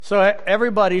So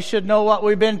everybody should know what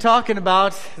we've been talking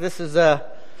about. This is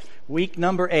week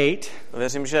number 8.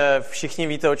 Věřím, že všichni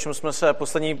víte, o čem jsme se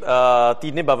poslední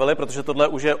týdny bavili, protože tohle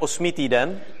už je 8.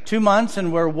 týden. 2 months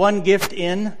and we're one gift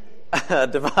in.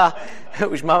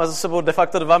 Už máme za sebou de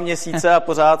facto 2 měsíce a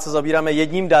pořád se zabíráme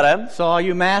jedním darem. So all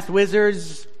you math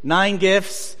wizards, 9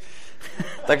 gifts.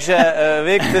 Takže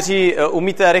vy, kteří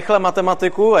umíte rychle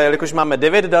matematiku, a jelikož máme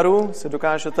 9 darů, si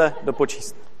dokážete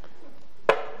dopočíst.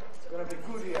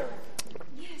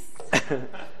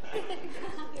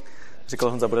 Říkal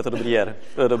Honza, bude to dobrý jar.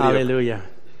 Hallelujah.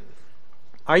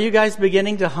 Are you guys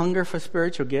beginning to hunger for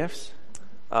spiritual gifts?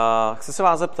 Chci se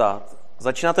vás zeptat,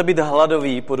 začínáte být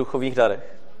hladoví po duchovních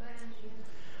darech?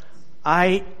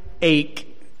 I ache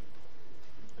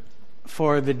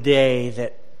for the day that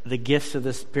the gifts of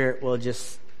the Spirit will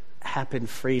just happen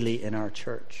freely in our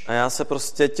church. A já se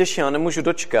prostě těším a nemůžu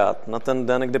dočkat na ten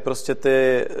den, kdy prostě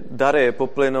ty dary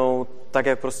poplynou tak,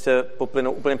 jak prostě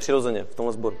poplynou úplně přirozeně v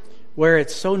tomhle sboru. Where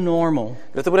it's so normal.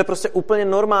 Kde to bude prostě úplně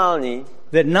normální.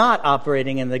 That not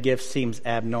operating in the gift seems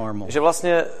abnormal. Že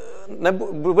vlastně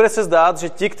bude se zdát, že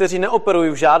ti, kteří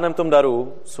neoperují v žádném tom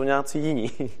daru, jsou nějací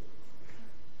jiní.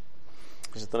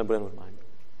 Že to nebude normální.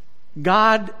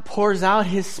 God pours out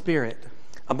his spirit.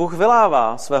 A Bůh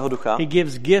vylává svého ducha. He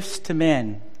gives gifts to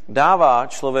men. Dává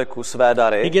člověku své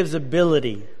dary. He gives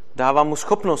ability. Dává mu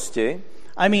schopnosti.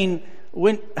 I mean,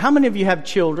 how many of you have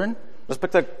children?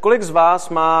 Respektive, kolik z vás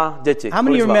má děti? How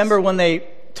many remember when they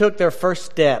took their first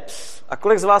steps? A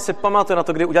kolik z vás si pamatuje na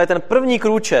to, kdy udělali ten první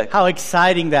krůček? How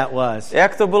exciting that was.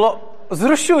 Jak to bylo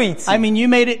vzrušující. I mean,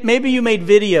 maybe you made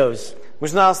videos.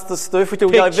 Možná jste vyfotili,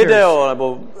 udělali video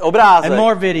nebo obrázek. And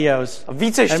more videos. A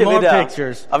více ještě and more videa.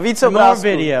 Pictures. A více and more obrázků.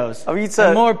 videos. A více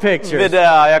and more pictures.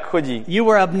 videa, jak chodí. You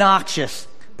were obnoxious.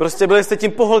 Prostě byli jste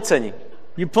tím pohlceni.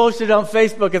 You posted on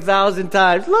Facebook 1,000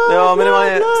 times. Jo,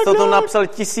 minimálně jste to napsal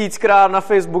 1000krát na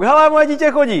Facebook. Hele, moje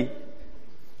dítě chodí.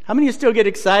 How many of you still get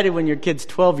excited when your kid's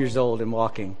 12 years old and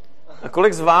walking? A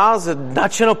kolik z vás je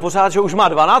nadšeno pořád, že už má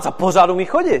 12 a pořád umí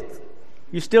chodit?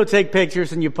 You still take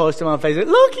pictures and you post them on Facebook.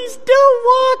 Look, he's still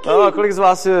walking. No, a kolik z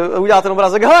vás udělá ten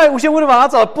obrázek? Hele, už je mu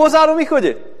 12, ale pořád umí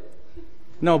chodit.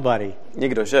 Nobody.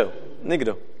 Nikdo, že jo?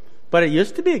 Nikdo. But it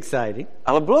used to be exciting.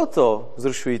 Ale bylo to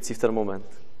vzrušující v ten moment.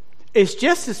 It's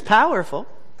just as powerful.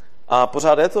 A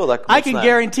pořád je to tak mocné. I can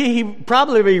guarantee he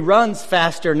probably runs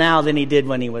faster now than he did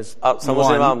when he was a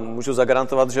samozřejmě 1. vám můžu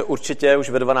zagarantovat, že určitě už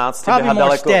ve 12 Probably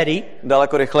běhá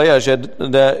daleko rychleji a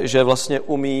že vlastně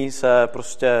umí se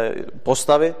prostě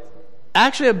postavit.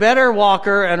 Actually a better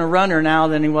walker and a runner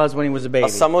now than he was when he was a baby. A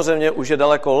samozřejmě už je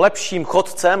daleko lepším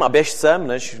chodcem a běžcem,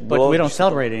 než bylo. But we don't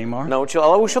celebrate anymore. Naučil,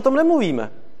 ale už o tom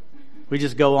nemluvíme. We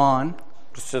just go on.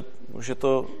 Prostě už je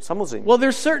to samozřejmě. Well,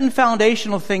 there's certain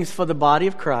foundational things for the body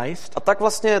of Christ. A tak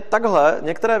vlastně takhle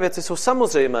některé věci jsou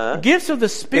samozřejmé. Gifts of the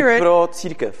Spirit pro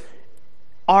církev.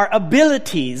 Are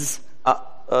abilities.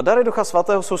 A dary Ducha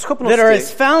Svatého jsou schopnosti. That are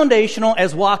as foundational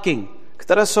as walking.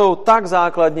 Které jsou tak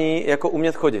základní, jako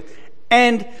umět chodit.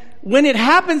 And when it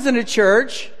happens in a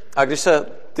church, a když se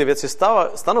ty věci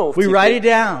stanou v církvi, we write it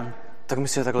down. Tak my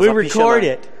si je takhle we zapíšeme. Record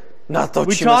it.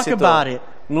 Natočíme we talk si to. About it.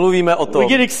 Mluvíme o tom. We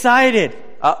get excited.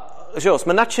 A že jo,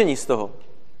 jsme nadšení z toho.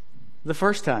 The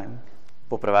first time.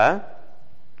 Poprvé.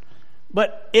 But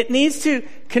it needs to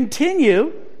continue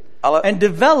and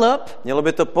develop. Mělo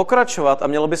by to pokračovat a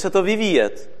mělo by se to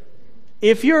vyvíjet.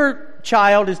 If your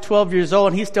child is 12 years old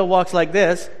and he still walks like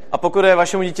this, a pokud je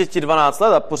vašemu dítěti 12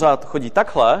 let a pořád chodí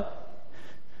takhle,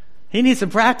 he needs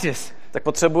some practice. Tak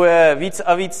potřebuje víc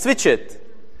a víc cvičit.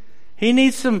 He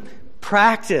needs some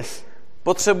practice.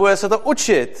 Potřebuje se to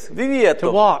učit, vyvíjet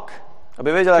to. Walk.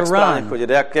 Aby věděl, jak správně chodit,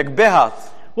 jak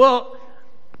běhat. Well,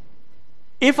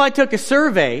 if I took a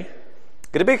survey,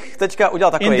 kdybych teďka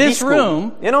udělal takový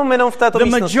výzkum, jenom v této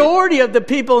místnosti, the majority of the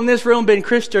people in this room been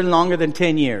Christian longer than 10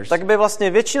 years. Tak by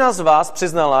vlastně většina z vás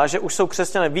přiznala, že už jsou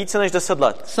křesťané více než 10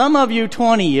 let. Some of you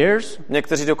 20 years.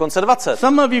 Někteří dokonce 20.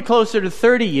 Some of you closer to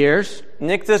 30 years.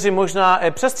 Někteří možná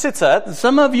i přes 30.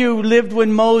 Some of you lived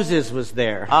when Moses was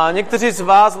there. A někteří z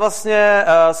vás vlastně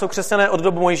jsou křesťané od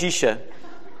doby Mojžíše.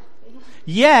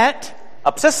 Yet,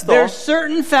 a přesto, there's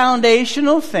certain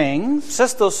foundational things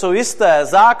přesto jsou jisté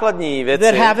základní věci,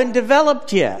 that haven't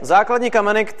developed yet. Základní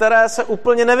kameny, které se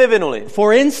úplně nevyvinuly.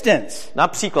 For instance,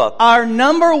 například, our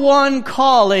number one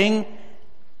calling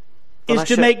is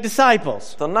to make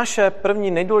disciples. To naše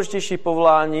první nejdůležitější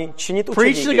povolání činit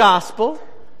učedníky. Preach the gospel.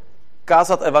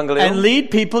 Kázat evangelium. And lead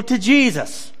people to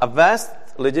Jesus. A vést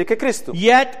lidi ke Kristu.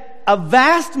 Yet a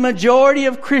vast majority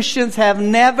of Christians have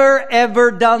never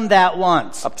ever done that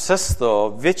once. A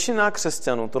přesto většina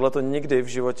křesťanů tohleto nikdy v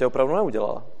životě opravdu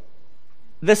neudělala.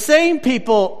 The same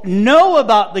people know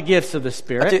about the gifts of the A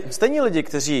Spirit, ti stejní lidi,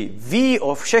 kteří ví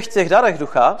o všech těch darech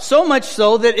ducha, so much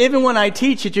so that even when I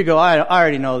teach it, you go, I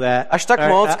already know that. až tak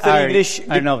moc, který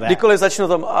kdykoliv začnu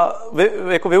tam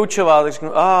jako vyučovat, tak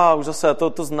řeknu, už zase,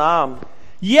 to znám.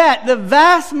 Yet the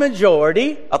vast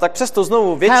majority A tak přesto znovu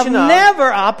have většina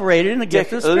never operated in the gift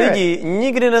těch of the Spirit. lidí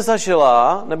nikdy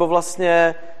nezažila, nebo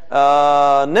vlastně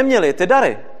neměli ty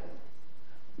dary.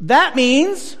 That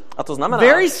means, A to znamená,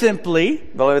 very simply,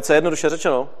 velice jednoduše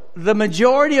řečeno, the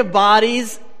majority of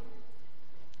bodies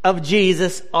of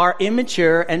Jesus are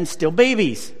immature and still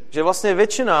babies. že vlastně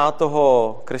většina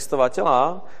toho Kristova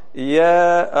těla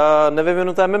je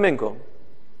nevyvinuté miminko.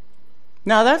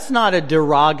 Now that's not a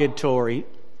derogatory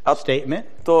statement.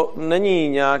 To není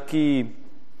nějaký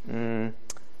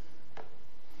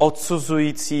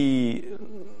odsuzující,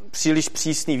 příliš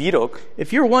přísný výrok.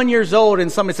 If you're 1 year old and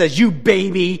somebody says, you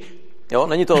baby, Jo,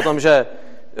 není to o tom, že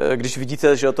když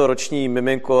vidíte, že je to roční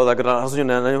miminko, tak rozhodně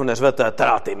na něho neřvete,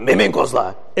 teda ty miminko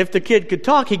zlé. if the kid could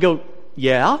talk, he'd go,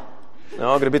 yeah,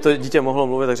 Jo, kdyby to dítě mohlo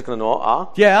mluvit, tak řekne, no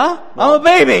a? yeah, I'm a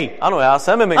baby. Ano, já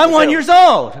jsem miminko. I'm 1 že jo? year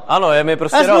old. Ano, je mi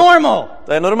prostě That's rok. normal.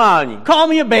 To je normální. Call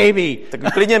me a baby.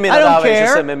 Tak klidně mi I don't nedávej, že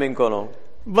care. jsem miminko, no.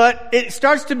 But it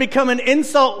starts to become an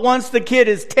insult once the kid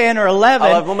is 10 or 11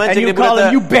 Ale v momentě, and you kdy call budete-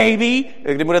 him you baby.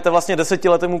 Kdy budete vlastně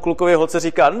 10letému klukovi holce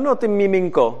říkat, no ty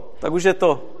miminko, tak už je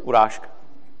to urážka.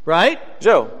 Right? Že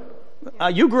jo?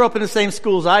 You grew up in the same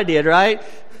school as I did, right?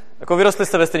 Jako vyrostli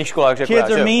jste ve stejných školách, že jako Kids já,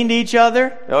 are že jo? mean to each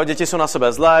other. Jo, děti jsou na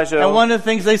sebe zlé, že And jo? one of the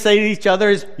things they say to each other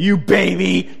is, you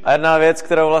baby. A jedna věc,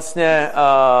 kterou vlastně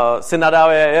si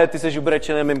nadávají, je, ty jsi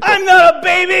žubrečené mimko. I'm not a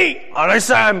baby. A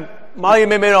nejsem, malý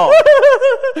mimino.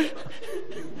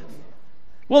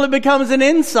 Well, it becomes an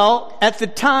insult at the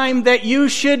time that you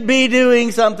should be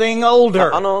doing something older.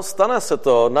 Ano, stane se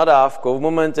to nadávkou v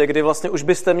momentě, kdy vlastně už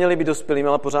byste měli být dospělými,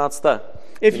 ale pořád jste.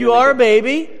 If you are a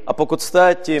baby, A pokud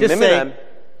jste tím just say, miminem,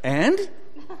 and?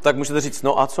 tak můžete říct,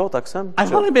 no a co, tak jsem. I've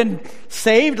Že jo? only been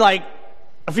saved like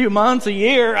a few months, a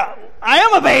year. I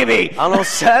am a baby. Ano,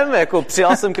 jsem, jako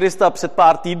přijal jsem Krista před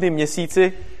pár týdny,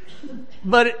 měsíci,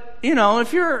 But, you know,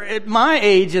 if you're at my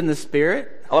age in the Spirit,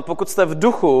 ale pokud jste v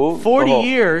duchu 40 toho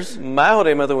years, mého,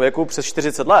 dejme tomu věku, přes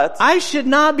 40 let, I should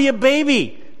not be a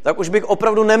baby tak už bych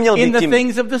opravdu neměl in být the tím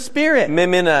things of the Spirit.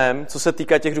 miminem, co se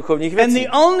týká těch duchovních And věcí.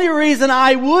 the only reason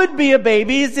I would be a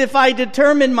baby is if I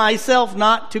determined myself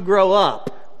not to grow up.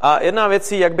 A jedna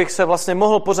věcí, jak bych se vlastně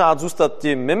mohl pořád zůstat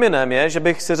tím miminem, je, že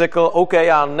bych si řekl, OK,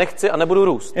 já nechci a nebudu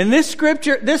růst. And this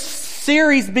scripture, this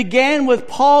series began with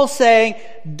Paul saying,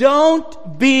 don't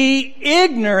be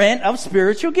ignorant of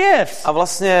spiritual gifts. A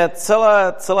vlastně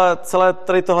celé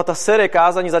tady tohleta série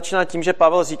kázání začíná tím, že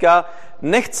Pavel říká,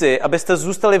 nechci, abyste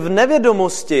zůstali v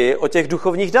nevědomosti o těch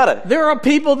duchovních darech. There are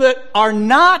people that are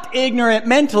not ignorant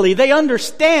mentally. They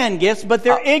understand gifts, but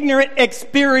they're ignorant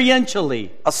experientially.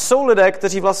 A jsou lidé,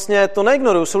 kteří vlastně to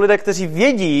neignorují, jsou lidé, kteří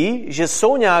vědí, že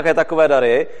jsou nějaké takové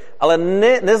dary, ale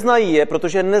neznají je,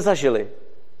 protože je nezažili.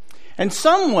 And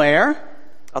somewhere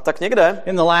A tak někde,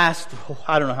 in the last,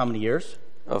 I don't know how many years,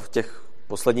 v těch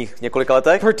posledních několika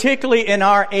letech, particularly in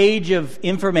our age of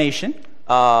information,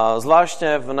 a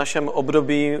zvláště v našem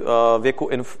období věku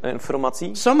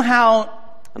informací, somehow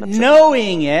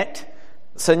knowing it,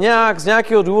 se nějak z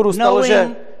nějakého důvodu stalo,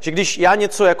 Knowing- že když já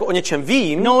něco jako o něčem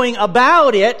vím, knowing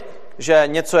about it, že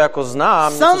něco jako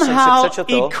znám, něco jsem si somehow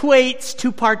přečetl, equates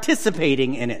to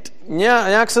participating in it.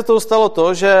 nějak se to stalo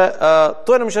to, že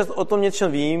to jenom, že o tom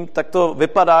něčem vím, tak to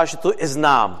vypadá, že to i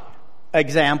znám.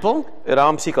 Example, Já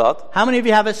dám příklad. how many of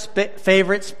you have a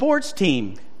favorite sports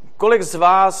team? Kolik z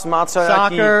vás má třeba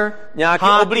Soccer, nějaký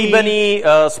hockey, oblíbený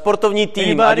sportovní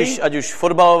tým, anybody? ať už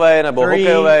fotbalový nebo 3,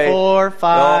 hokejový? 4,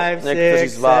 5, někteří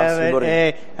 6, z vás, 7,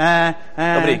 výborně.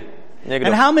 8, Dobrý, někdo.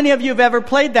 And how many of you have ever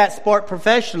played that sport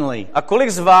professionally? A kolik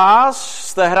z vás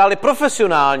jste hráli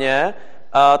profesionálně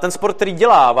ten sport, který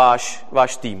dělá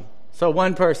váš tým? So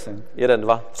one person. 1,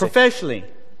 2, 3. Professionally.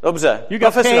 Dobře, You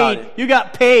got profesionálně. paid. You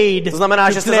got paid. To znamená,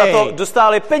 to že jste play. za to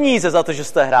dostali peníze za to, že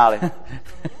jste hráli.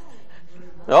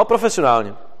 Jo,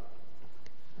 profesionálně.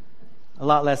 A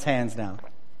lot less hands now.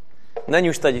 Není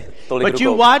už teď tolik But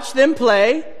you rukou. watch them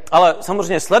play. Ale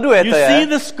samozřejmě You sledujete see je,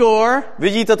 the score.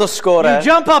 vidíte to skóre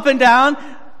You jump up and down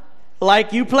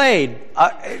like you played. a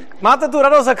máte tu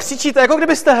radost a křičíte, jako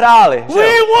kdybyste hráli. Že? We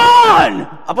jo? won!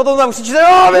 A potom tam křičíte,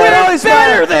 jo, vyhráli We're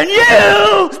better jsme! than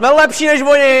you! Jsme lepší než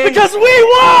oni! Because we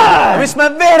My won! jsme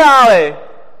vyhráli!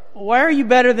 Why are you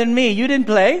better than me? You didn't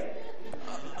play,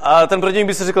 A ten protivník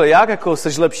by si řekl, jak jako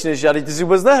jsi lepší než já, ty jsi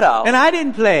vůbec nehrál. and I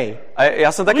didn't play. A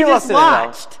já jsem We taky just vlastně nehrál.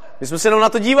 watched. My jsme se jenom na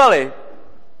to dívali.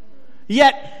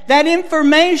 Yet that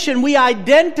information we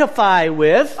identify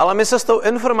with, Ale my se s tou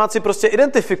informací prostě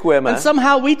identifikujeme. and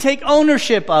somehow we take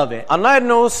ownership of it. A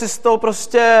najednou si s tou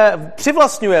prostě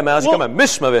přivlastňujeme a říkáme, my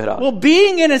jsme vyhráli. Well,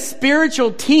 being in a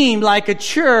spiritual team like a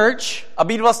church, A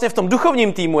být vlastně v tom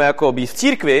duchovním týmu, jako být v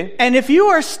církvi, and if you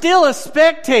are still a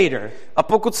spectator, a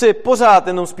pokud si pořád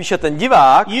jenom spíše ten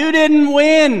divák, you didn't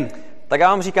win. tak já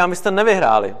vám říkám, vy jste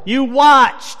nevyhráli. You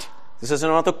watched. Ty jsi se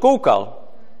jenom na to koukal.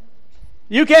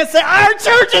 You can't say, our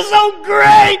church is so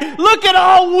great. Look at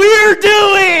all we're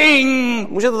doing.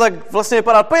 Může to tak vlastně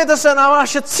vypadat, pojďte se na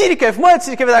naše církev, moje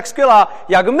církev je tak skvělá,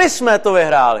 jak my jsme to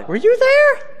vyhráli. Were you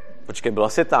there? Počkej, byla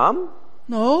jsi tam?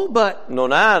 No, but No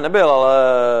ne, nebyl, ale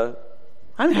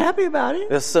I'm happy about it.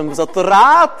 já jsem za to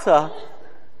rád.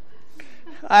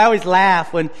 I always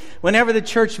laugh whenever the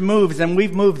church moves, and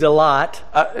we've moved a lot.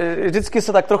 A vždycky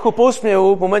se tak trochu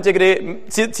pousměju v momentě, kdy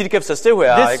církev se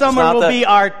stěhuje. This summer will be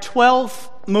our 12th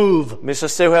move My se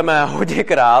stěhujeme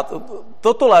hodněkrát.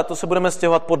 Toto léto se budeme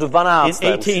stěhovat po 12.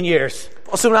 in 18 years. V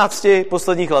 18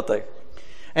 posledních letech.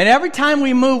 And every time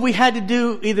we move, we had to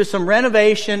do either some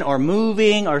renovation or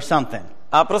moving or something.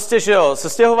 A prostě, že jo, se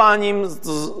stěhováním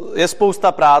je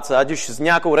spousta práce, ať už s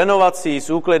nějakou renovací, s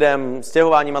úklidem,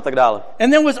 stěhováním a tak dále. And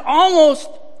there was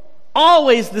almost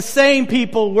always the same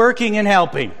people working and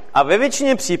helping. A ve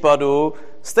většině případů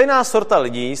stejná sorta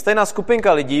lidí, stejná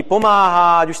skupinka lidí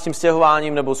pomáhá, ať už s tím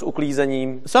stěhováním nebo s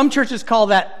uklízením. Some churches call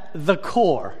that the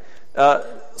core.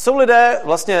 Jsou lidé,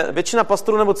 vlastně většina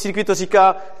pastorů nebo církví to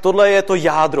říká, tohle je to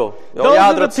jádro. Jo, Those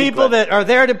jádro are the people církve. that are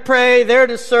there to pray, there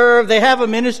to serve. They have a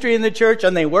ministry in the church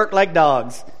and they work like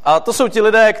dogs. A to jsou ti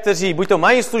lidé, kteří buď to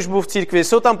mají službu v církvi,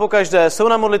 jsou tam pokaždé, jsou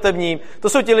na modlitevním. To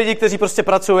jsou ti lidi, kteří prostě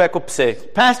pracují jako psy.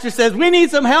 Pastor says, we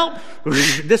need some help.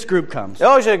 This group comes.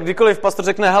 Jo, že kdykoliv pastor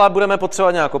řekne, hele, budeme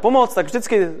potřebovat nějakou pomoc, tak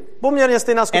vždycky poměrně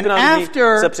stejná And skupina lidí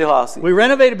after se přihlásí. we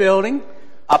renovate a building,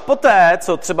 A poté,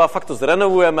 co třeba fakt to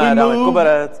zrenovujeme, we dáme move,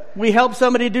 koberec, we help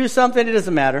somebody do something, it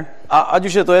doesn't matter. a ať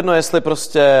už je to jedno, jestli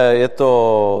prostě je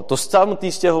to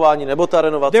samotné stěhování nebo ta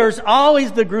renovace, There's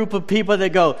always the group of people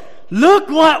that go, look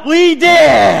what we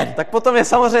did. tak potom je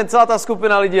samozřejmě celá ta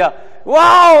skupina lidí a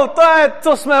wow, to je,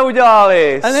 co jsme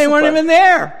udělali. And they weren't Super. even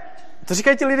there. To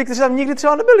říkají ti lidi, kteří tam nikdy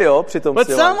třeba nebyli, jo, při tom But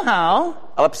stěhování. somehow,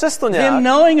 Ale přesto them nějak,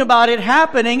 knowing about it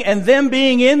happening and them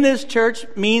being in this church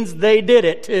means they did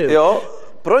it too. jo,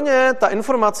 pro ně ta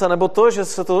informace nebo to, že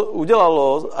se to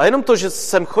udělalo a jenom to, že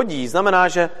sem chodí, znamená,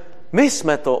 že my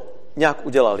jsme to nějak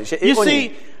udělali, že i You oni. see,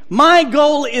 my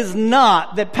goal is not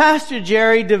that Pastor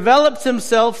Jerry develops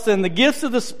himself in the gifts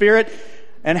of the Spirit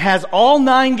and has all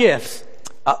 9 gifts.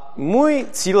 A můj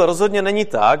cíl rozhodně není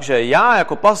tak, že já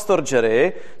jako pastor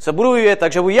Jerry se budu vyvíjet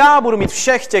tak, že já budu mít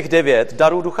všech těch 9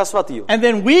 darů Ducha Svatýho. And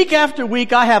then week after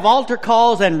week I have altar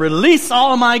calls and release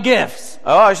all my gifts.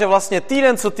 A že vlastně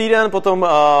týden co týden potom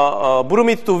budu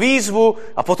mít tu výzvu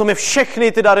a potom je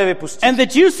všechny ty dary vypustím. And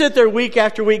that you sit there week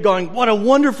after week going, what a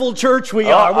wonderful church we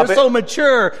are. We're so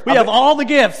mature. We have all the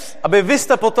gifts. Aby vy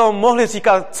jste potom mohli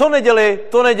říkat, co neděli,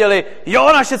 to neděli, jo,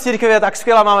 naše církev je tak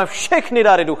skvělá, máme všechny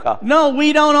dary Ducha. No,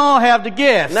 we don't all have the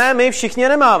gifts. Ne, my všichni je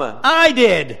nemáme. I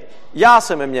did. Já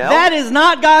jsem je měl. That is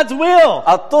not God's will.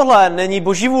 A tohle není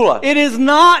Boží vůle. It is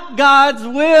not God's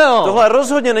will. Tohle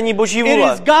rozhodně není Boží It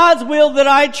vůle. is God's will that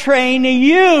I train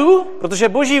you Protože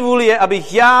Boží vůle je,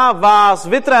 abych já vás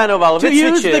vytrénoval, to use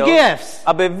the vycvičil, gifts.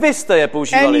 aby vy jste je And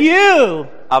používali. you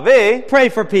A vy pray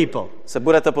for people. se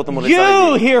budete potom modlit za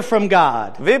You lidi. hear from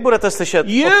God. Vy budete slyšet od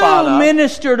You Pána.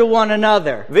 minister to one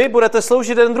another Vy budete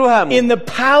sloužit jeden druhému. in the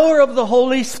power of the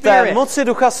Holy V té Spirit. moci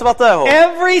Ducha Svatého.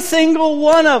 Every single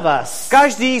one of us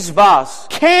Každý z vás,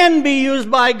 can be used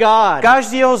by God.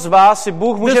 každýho z vás si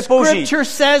Bůh může The použít. scripture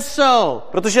says so.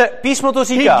 Protože písmo to He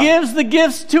říká. gives the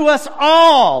gifts to us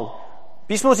all.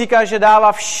 Písmo říká, že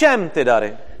dává všem ty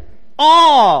dary.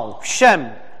 All.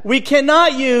 Všem. We cannot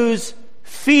use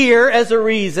fear as a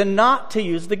reason not to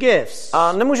use the gifts.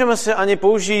 A nemůžeme si ani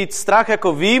použít strach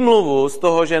jako výmluvu z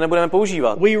toho, že nebudeme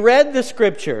používat. We read the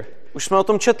scripture. Už jsme o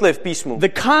tom četli v písmu.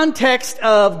 The context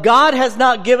of God has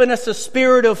not given us a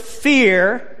spirit of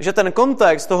fear Že ten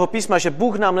kontext toho písma, že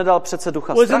Bůh nám nedal přece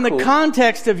ducha was in strachu, the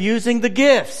context of using the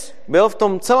gifts. byl v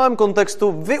tom celém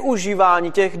kontextu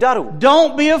využívání těch darů.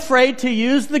 Don't be afraid to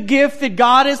use the gift that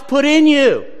God has put in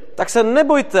you. Tak se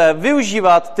nebojte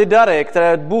využívat ty dary,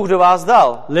 které Bůh do vás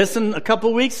dal. Listen, a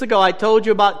couple weeks ago I told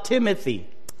you about Timothy.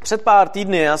 Před pár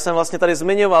týdny já jsem vlastně tady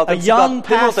zmiňoval ten A příklad young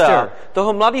Timotea, pastor.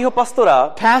 toho mladého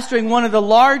pastora, Pastoring one of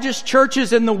the largest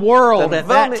churches in the world ten at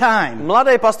that time.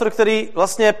 mladý pastor, který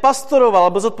vlastně pastoroval,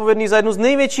 byl zodpovědný za jednu z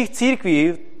největších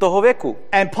církví toho věku.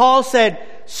 And Paul said,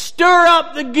 stir up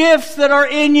the gifts that are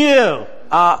in you.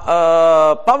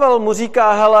 A Pavel mu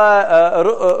říká, hele,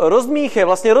 rozmíchej,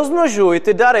 vlastně rozmnožuj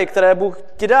ty dary, které Bůh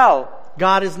ti dal.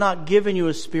 God has not given you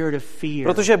a spirit of fear,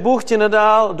 Protože Bůh ti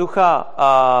nedal ducha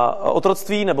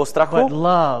otroctví nebo strachu, but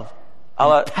love,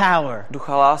 ale power,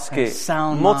 ducha lásky, and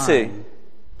sound moci. mind.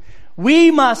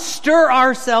 We must stir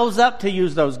ourselves up to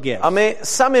use those gifts. A my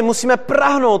sami musíme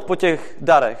prahnout po těch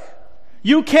darech.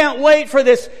 You can't wait for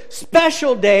this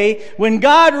special day when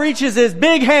God reaches his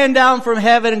big hand down from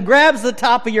heaven and grabs the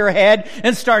top of your head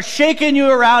and starts shaking you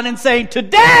around and saying,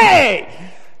 today!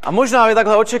 A možná vy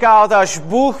takhle očekáváte, až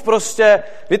Bůh prostě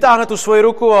vytáhne tu svoji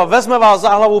ruku a vezme vás za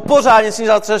hlavu, pořádně si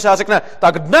zatřese a řekne,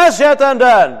 tak dnes je ten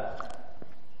den.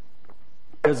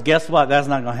 Because guess what? That's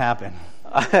not going to happen.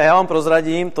 A já vám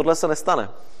prozradím, tohle se nestane.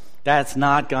 That's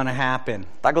not going to happen.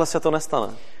 Takhle se to nestane.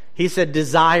 He said,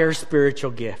 desire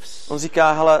spiritual gifts. On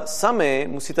říká, hele, sami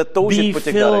musíte toužit Be po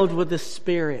těch filled darech. with the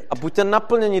Spirit. A buďte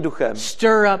naplněni duchem.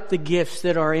 Stir up the gifts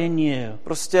that are in you.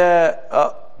 Prostě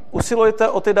usilujte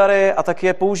o ty dary a taky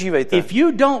je používejte. If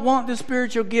you don't want the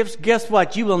spiritual gifts, guess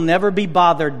what? You will never be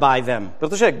bothered by them.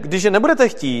 Protože když je nebudete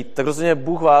chtít, tak rozhodně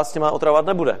Bůh vás těma otravovat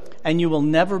nebude. And you will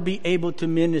never be able to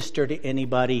minister to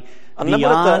anybody A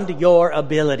nebudete beyond your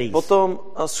abilities. potom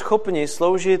schopni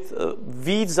sloužit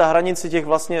víc za hranici těch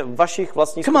vlastně vašich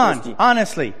vlastních Come on, schopností.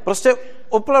 honestly. Prostě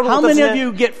opravdu How many of otevřeně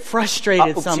you get a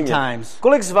frustrated upřímně. sometimes?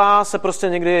 Kolik z vás se prostě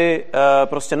někdy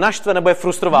prostě naštve nebo je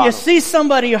frustrováno? You see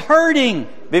somebody hurting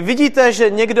Vy vidíte, že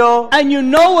někdo and you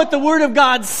know what the Word of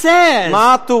God says,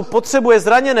 má tu potřebu, je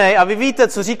zraněný a vy víte,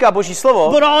 co říká Boží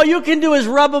slovo. but all you can do is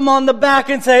rub him on the back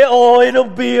and say, oh, it'll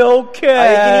be okay. A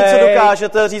jediný, co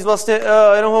dokážete říct vlastně,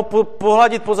 jenom ho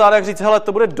pohladit po zádech, říct, hele,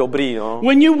 to bude dobrý, no.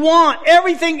 When you want,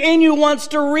 everything in you wants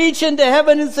to reach into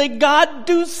heaven and say, God,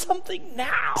 do something now.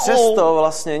 Přesto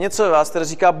vlastně něco ve vás, které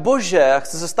říká, Bože, já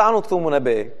chci se stáhnout k tomu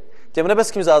nebi, těm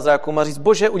nebeským zázrakům a říct,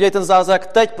 Bože, udělej ten zázrak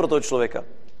teď pro toho člověka.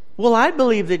 Well, I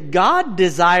believe that God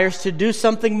desires to do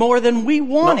something more than we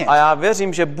want it. A já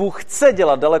věřím, že Bůh chce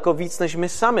dělat daleko víc, než my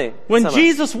sami When chceme.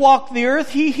 Jesus walked the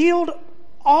earth, he healed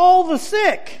all the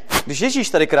sick. Když Ježíš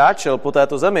tady kráčel po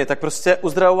této zemi, tak prostě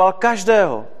uzdravoval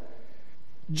každého.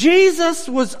 Jesus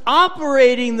was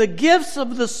operating the gifts of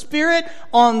the Spirit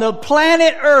on the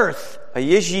planet Earth. A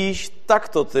Ježíš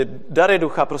takto ty dary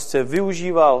ducha prostě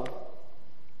využíval.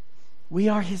 We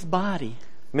are his body.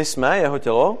 My jsme jeho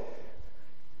tělo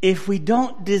If we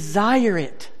don't desire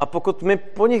it, a pokud my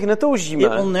po nich netoužíme, it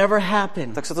will never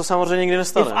happen. tak se to samozřejmě nikdy If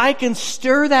nestane. I can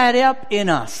stir that up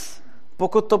in us,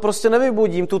 Pokud to prostě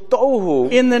nevybudím, tu touhu,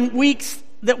 in the weeks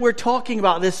that we're talking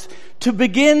about this, to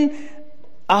begin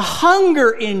a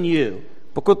hunger in you,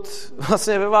 pokud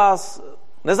vlastně ve vás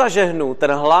nezažehnu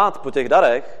ten hlad po těch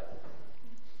darech,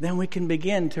 then we can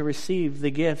begin to receive the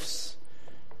gifts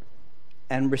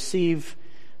and receive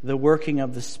the working of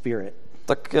the Spirit.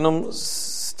 tak jenom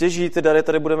stěží ty dary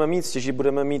tady budeme mít, stěží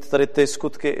budeme mít tady ty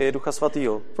skutky i Ducha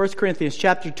Svatýho. 1 Corinthians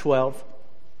chapter 12.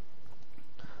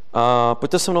 A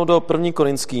pojďte se mnou do 1.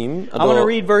 Korinským, I want to do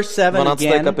read verse 7 12.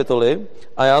 again. kapitoly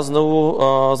a já znovu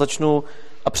začnu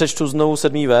a přečtu znovu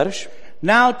 7. verš.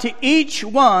 Now to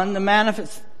each one the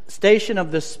manifestation of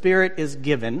the Spirit is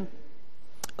given.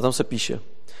 A tam se píše.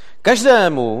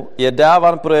 Každému je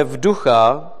dáván projev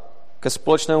ducha ke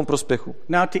společnému prospěchu.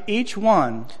 Now to each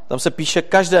one, Tam se píše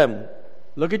každému.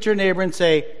 look at your neighbor and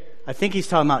say, I think he's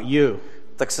talking about you.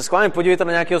 Tak se schválně podívejte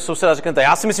na nějakého souseda a řeknete,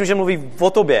 já si myslím, že mluví o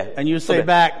tobě. And you say Tobě.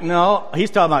 back, no,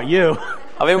 he's talking about you.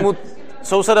 A vy mu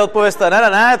souseda odpověste,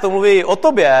 ne, to mluví o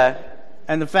tobě.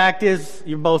 And the fact is,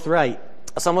 you're both right.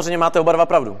 A samozřejmě máte oba dva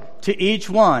pravdu. To each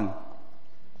one,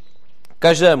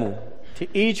 Každému. to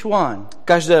each one,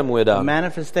 Každému je the dán.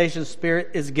 manifestation of Spirit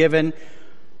is given.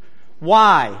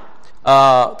 Why?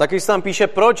 A taky se tam píše,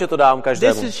 proč je to dám This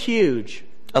každému. is huge.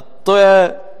 A to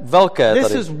je velké This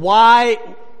tady. is why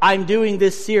I'm doing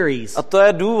this series. A to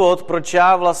je důvod, proč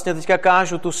já vlastně teďka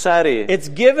kážu tu sérii. It's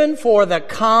given for the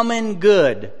common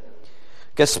good.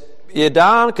 Je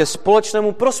dán ke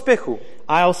společnému prospěchu.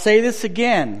 I'll say this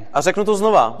again. A řeknu to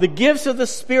znova. The gifts of the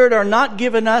Spirit are not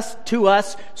given to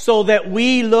us so that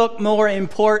we look more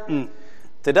important.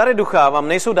 Ty dary ducha vám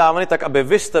nejsou dávány tak, aby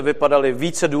vy jste vypadali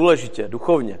více důležitě,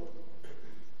 duchovně.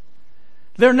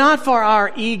 They're not for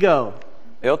our ego.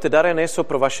 Jo, ty dary nejsou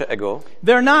pro vaše ego.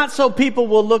 They're not so people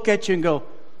will look at you and go,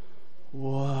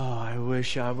 whoa, I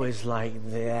wish I was like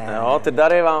that. Jo, ty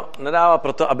dary vám nedává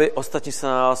proto, aby ostatní se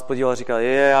na vás podívali a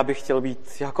říkali, já bych chtěl být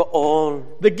jako on.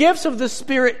 The gifts of the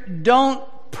Spirit don't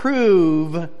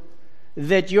prove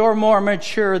that you're more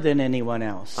mature than anyone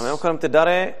else. A mimochodem ty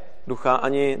dary ducha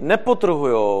ani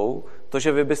nepotrhujou to,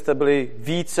 že vy byste byli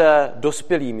více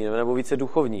dospělými nebo více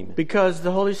duchovními. Because the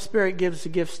Holy Spirit gives the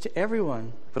gifts to everyone.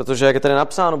 Protože, jak je tady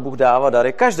napsáno, Bůh dává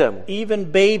dary každému. Even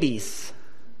babies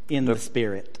in the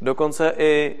Spirit. Dokonce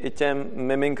i těm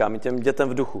miminkám, i těm dětem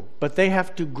v duchu. But they have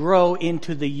to grow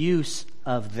into the use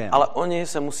of them. Ale oni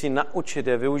se musí naučit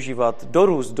je využívat,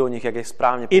 dorůst do nich, jak je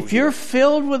správně používat. If you're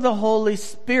filled with the Holy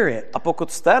Spirit, A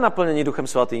pokud jste naplněni Duchem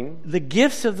Svatým, the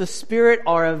gifts of the Spirit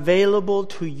are available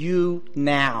to you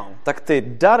now. tak ty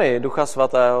dary Ducha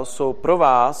Svatého jsou pro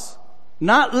vás,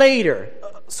 Not later.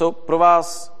 jsou pro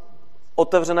vás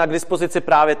otevřená k dispozici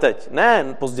právě teď,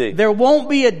 ne později. There won't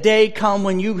be a day come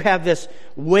when you have this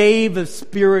wave of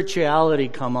spirituality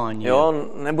come on you. Jo,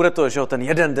 nebude to, že jo, ten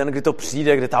jeden den, kdy to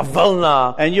přijde, kdy ta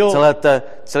vlna And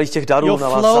celých těch darů You'll na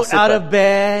vás float out of zasype.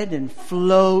 bed and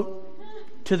float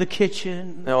to the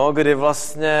kitchen. Jo, kdy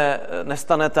vlastně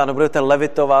nestanete a nebudete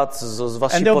levitovat z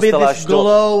vaší And there'll be postele this až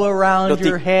glow do around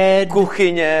your head. té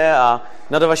kuchyně a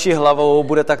nad vaší hlavou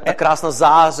bude tak krásná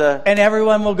záře. And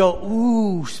everyone will go,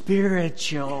 ooh,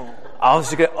 spiritual. A on si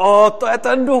říká, to je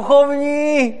ten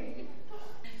duchovní.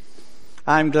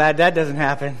 I'm glad that doesn't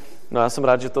happen. No já jsem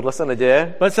rád, že tohle se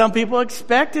neděje. But some people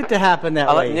expect it to happen that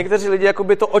Ale way. někteří lidi jako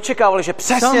by to očekávali, že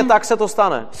přesně tak se to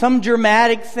stane. Some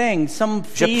dramatic thing, some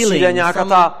Že přijde feeling.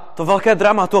 nějaká to velké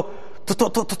drama, to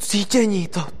cítění,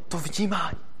 to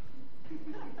vnímání.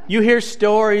 You hear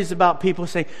stories about people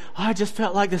saying, I just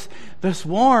felt like this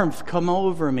warmth come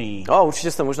over me.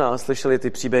 Určitě jste možná slyšeli ty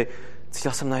příběhy.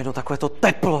 Cítil jsem najednou takové to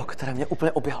teplo, které mě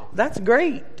úplně objalo. That's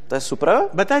great. To je super.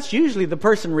 But that's usually the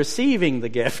person receiving the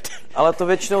gift. Ale to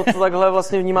většinou to takhle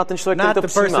vlastně vnímá ten člověk, který Not to the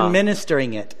přijímá. person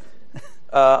ministering it.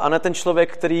 A ne ten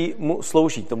člověk, který mu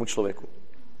slouží tomu člověku.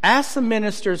 Ask the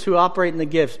ministers who operate in the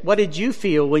gifts, what did you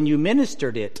feel when you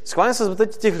ministered it? Schválně se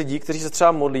zeptejte těch lidí, kteří se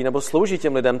třeba modlí nebo slouží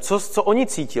těm lidem, co oni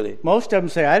cítili. Most of them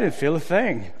say, I didn't feel a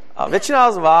thing. A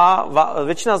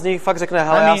většina z nich fakt řekne,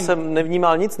 hele, já jsem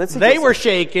nevnímal nic, necítil They jsem. were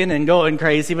shaking and going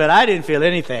crazy, but I didn't feel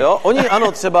anything. Jo, oni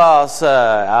ano, třeba se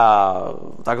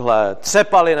takhle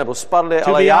třepali nebo spadli,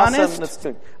 ale já jsem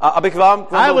necítil. A abych vám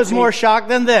I was more shocked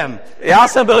than them. Já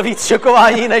jsem byl víc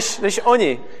šokovaný než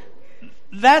oni.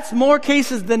 That's more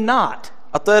cases than not.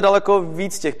 A to je daleko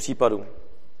víc těch případů.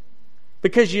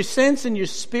 Because you sense in your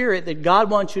spirit that God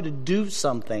wants you to do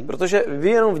something. Protože vy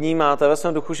jenom vnímáte ve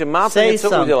svém duchu, že máte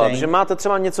něco udělat, že máte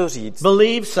třeba něco říct.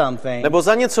 Believe something. Nebo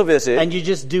za něco věřit. And you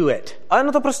just do it. A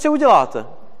jenom to prostě uděláte.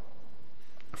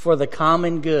 For the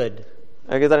common good.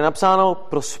 Jak je tady napsáno,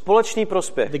 pro společný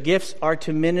prospěch. The gifts are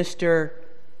to minister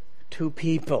to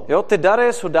people. Jo, ty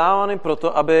dary jsou dávány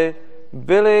proto, aby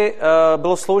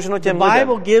bylo slouženo těm The Bible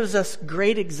lidem. gives us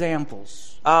great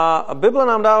examples. A Bible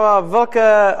nám dává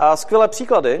velké a skvělé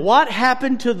příklady. What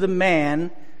happened to the man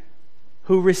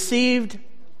who received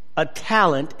a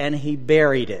talent and he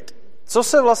buried it? Co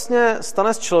se vlastně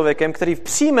stane s člověkem, který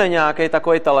přijme nějaký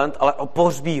takový talent, ale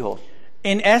pohřbí ho?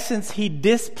 In essence, he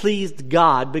displeased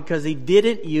God because he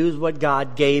didn't use what God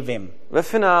gave him. Ve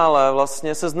finále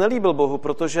vlastně se znelíbil Bohu,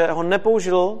 protože ho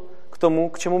nepoužil k tomu,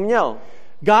 k čemu měl.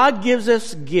 God gives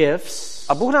us gifts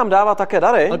A Bůh nám dává také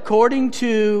dary according to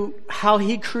how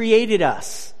he created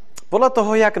us. podle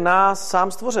toho, jak nás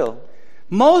sám stvořil.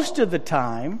 Most of the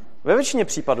time, Ve většině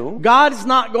případů God is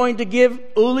not going to give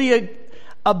Uli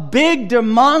a big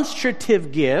demonstrative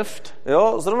gift.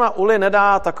 Jo, zrovna Uli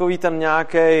nedá takový ten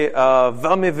nějaký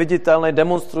velmi viditelný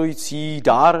demonstrující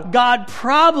dar. God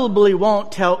probably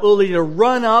won't tell Uli to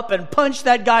run up and punch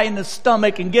that guy in the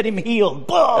stomach and get him healed.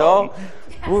 Boom! Jo,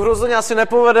 Bůh rozhodně asi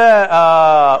nepovede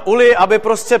Uli, aby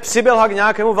prostě přiběhla k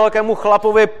nějakému velkému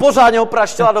chlapovi, pořádně ho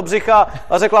praštila do břicha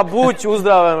a řekla, buď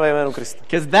uzdraven ve jménu Krista.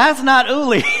 Because that's not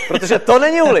Uli. Protože to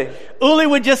není Uli. Uli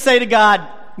would just say to God,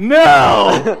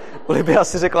 no. Uli by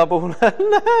asi řekla Bohu, ne.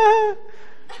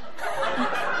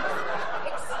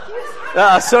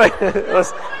 Sorry.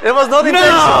 It was not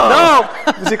intentional. No.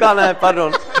 Říkala ne,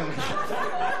 pardon.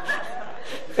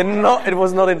 It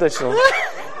was not intentional.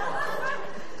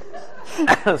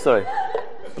 Sorry.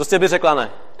 Prostě by řekla ne.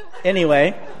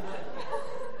 Anyway,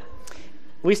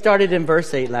 we started in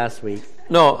verse 8 last week.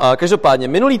 No, každopádně,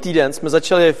 minulý týden jsme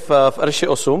začali v verši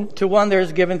 8. To one there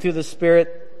is given through the Spirit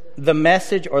the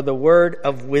message or the word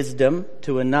of wisdom,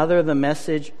 to another the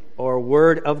message or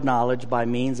word of knowledge by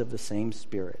means of the same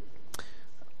Spirit.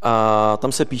 A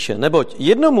tam se píše, neboť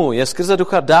jednomu je skrze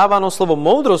ducha dáváno slovo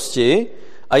moudrosti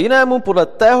a jinému podle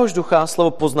téhož ducha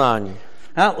slovo poznání.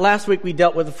 Last week we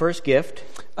dealt with the first gift.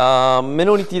 A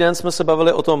minulý týden jsme se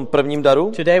bavili o tom prvním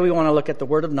daru. Today we want to look at the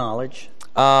word of knowledge.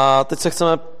 A teď se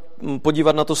chceme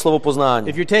podívat na to slovo poznání.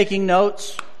 If you're taking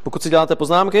notes, Pokud si děláte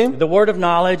poznámky, the word of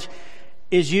knowledge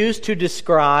is used to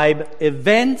describe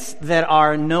events that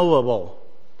are knowable.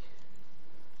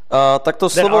 Tak to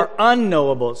That slovo, are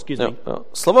unknowable, excuse me.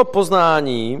 slovo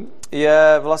poznání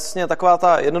je vlastně taková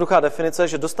ta jednoduchá definice,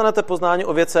 že dostanete poznání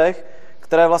o věcech,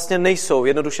 které vlastně nejsou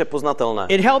jednoduše poznatelné.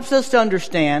 It helps us to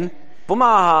understand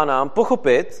Pomáhá nám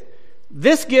pochopit,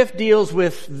 this gift deals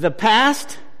with the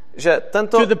past že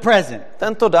to the present.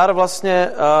 tento dar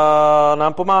vlastně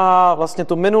nám pomáhá vlastně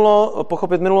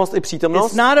pochopit minulost i přítomnost.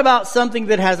 It's not about something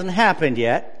that hasn't happened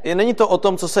yet, Není to o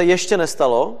tom, co se ještě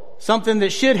nestalo, something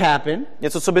that should happen.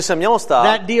 něco, co by se mělo stát.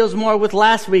 That deals more with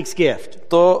last week's gift.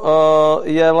 To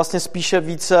je vlastně spíše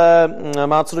více,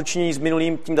 má co dočinění s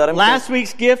minulým tím darem. Last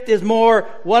week's gift is more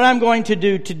what I'm going to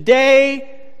do today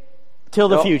till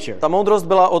the future. Ta moudrost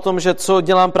byla o tom, že co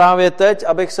dělám právě teď,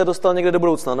 abych se dostal někde do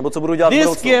budoucna, nebo co budu dělat v This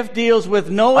budoucnu. gift deals with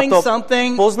knowing A to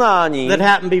something poznání that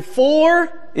happened before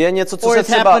je něco, co or se is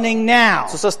třeba happening now.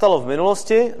 co se stalo v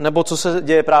minulosti, nebo co se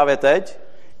děje právě teď.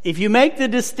 If you make the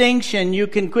distinction, you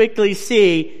can quickly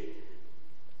see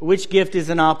which gift is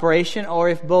in operation or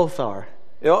if both are.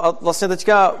 Jo, a vlastně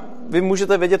teďka vy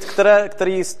můžete vědět,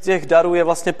 který z těch darů je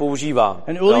vlastně používá.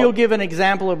 And Uli will give an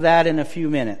example of that in a few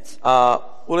minutes. A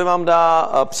Uli vám dá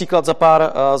příklad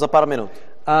za pár minut.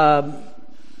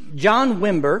 John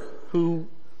Wimber, who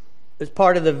is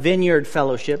part of the Vineyard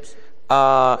Fellowships,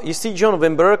 A jistý John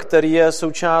Wimber, který je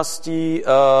součástí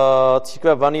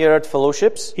církve Vineyard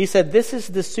Fellowships, he said, this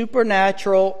is the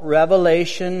supernatural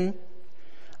revelation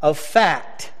of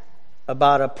fact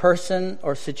about a person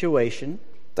or situation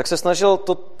tak se snažil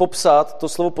to popsat, to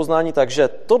slovo poznání tak, že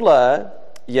tohle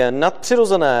je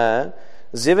nadpřirozené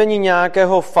zjevení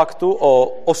nějakého faktu o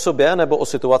osobě nebo o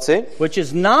situaci, which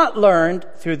is not learned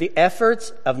through the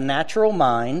efforts of natural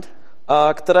mind,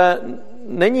 které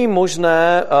není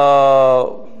možné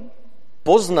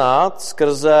poznat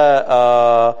skrze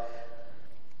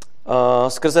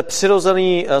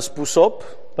přirozený způsob,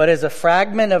 but is a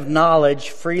fragment of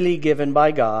knowledge freely given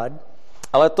by God,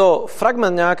 ale to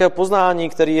fragment nějakého poznání,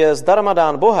 který je zdarma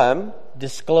dán Bohem,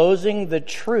 disclosing the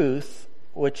truth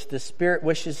which the Spirit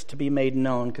wishes to be made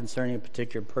known concerning a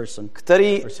particular person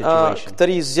or situation.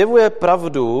 který zjevuje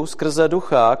pravdu skrze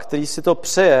ducha, který si to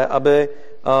přeje, aby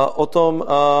o tom,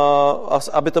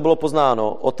 aby to bylo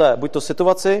poznáno o té, buď to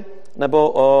situaci, nebo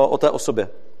o té osobě.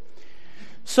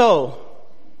 So,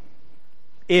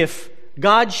 if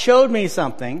God showed me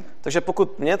something Takže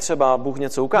pokud mě třeba Bůh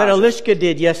něco that ukáže, Elishka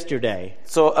did yesterday,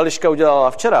 co Eliška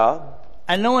udělala včera,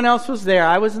 and no one else was there,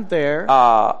 I wasn't there,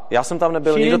 a já jsem tam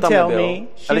nebyl, she nikdo didn't tam tell nebyl, me,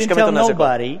 she Eliška didn't mi to tell neřekla,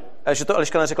 nobody, že to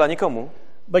Eliška neřekla nikomu,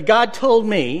 but God told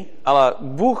me ale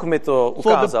Bůh mi to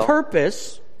for the ukázal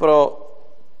purpose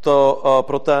pro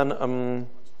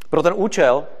ten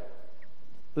účel.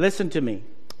 Listen to me.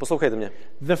 Poslouchejte mě.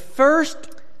 The first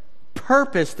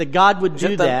purpose that God would Že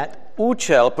do ten that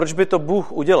účel, proč by to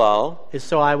Bůh udělal, is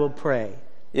so I will pray.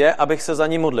 je, abych se za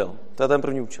ní modlil. To je ten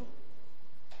první účel.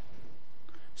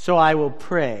 So I will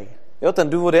pray. Jo, ten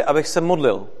důvod je, abych se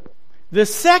modlil. The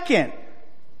second,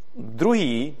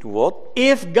 Druhý důvod,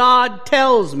 if God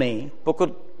tells me, pokud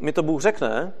mi to Bůh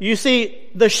řekne, you see,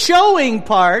 the showing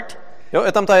part jo,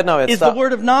 je tam ta jedna věc. is the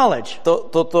word of knowledge.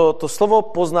 To slovo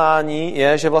poznání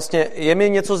je, že vlastně je mi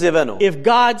něco zjeveno. If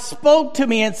God spoke to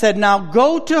me and said, now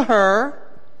go to her,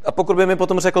 A pokud by mi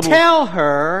potom řekl Bůh, tell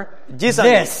her jdi za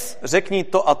ní, this. řekni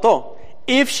to a to,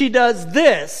 If she does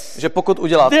this, že pokud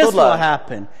udělá this will tohle,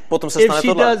 happen. potom se If stane she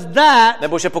tohle. does that,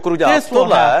 Nebo že pokud udělá this will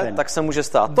tohle, happen. tak se může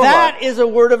stát tohle. That is a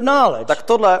word of knowledge. Tak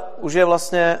tohle už je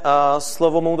vlastně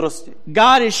slovo moudrosti.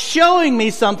 God is showing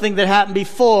me something that happened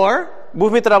before.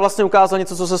 Bůh mi teda vlastně ukázal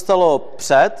něco, co se stalo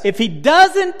před. If he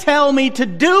doesn't tell me to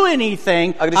do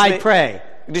anything, I pray.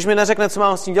 Když mi neřekne, co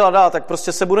mám s tím dělat dál, tak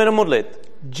prostě se budu jenom modlit.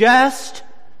 Just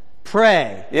pray.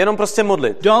 Jenom prostě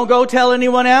modlit. Don't go tell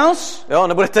anyone else. Jo,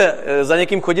 nebudete za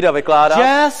někým chodit a vykládat.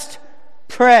 Just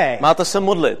pray. Máte se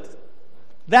modlit.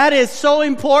 That is so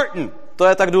important. To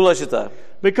je tak důležité.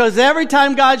 Because every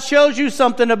time God shows you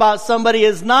something about somebody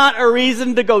is not a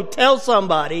reason to go tell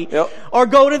somebody or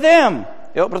go to them.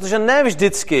 Jo, protože ne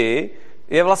vždycky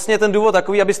je vlastně ten důvod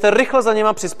takový, abyste rychle za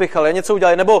něma přispěchali a něco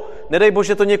udělali, nebo nedej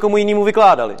Bože to někomu jinému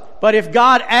vykládali. But if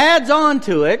God adds on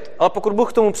to it, ale pokud Bůh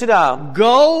k tomu přidá,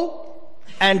 go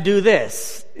and do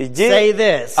this, jdi say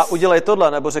this, a udělej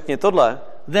tohle, nebo řekni tohle,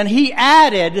 then he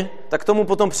added tak tomu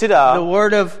potom přidá the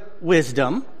word of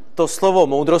wisdom, to slovo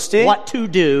moudrosti, what to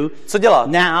do, co dělat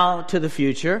now to the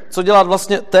future, co dělat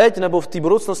vlastně teď nebo v té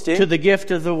budoucnosti, to the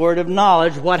gift of the word of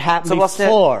knowledge, what happened co vlastně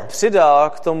before. přidá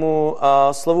k tomu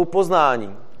slovu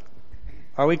poznání.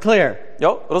 Are we clear?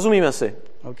 Jo, rozumíme si.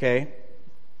 Okay.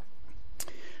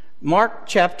 Mark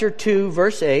chapter 2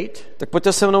 verse 8. Tak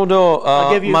pojďte se mnou do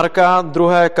Marka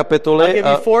 2. kapitoly. I'll give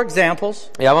you 4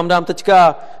 examples. Já vám dám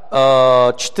teďka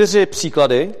 4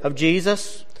 příklady of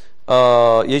Jesus.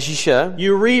 Ježíše.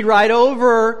 You read right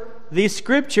over these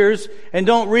scriptures and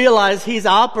don't realize he's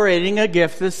operating a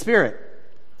gift of the Spirit.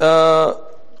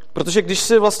 Protože když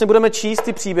si vlastně budeme číst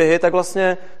ty příběhy, tak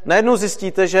vlastně najednou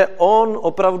zjistíte, že on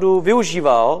opravdu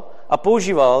využíval a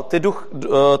používal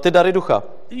ty dary ducha.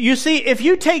 You see, if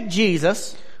you take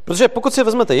Jesus, protože pokud si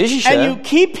vezmete Ježíše and you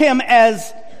keep him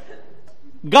as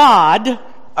God,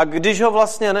 a když ho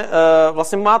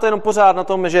vlastně máte jenom pořád na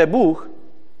tom, že je Bůh,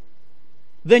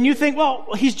 then you think, well,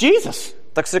 he's Jesus.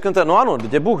 Tak si řeknete, no ano,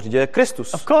 teď je Bůh, teď je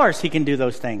Kristus. Of course he can do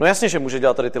those things. No jasně, že může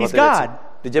dělat tady tyhle He's věci. God.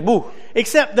 Teď je Bůh.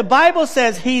 Except the Bible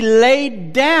says he laid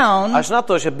down až na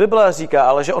to, že Bible říká,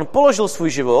 ale že on položil svůj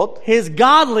život his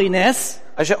godliness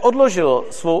a že odložil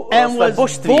své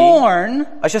božství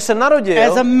a že se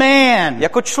narodil as a man.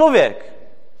 Jako člověk.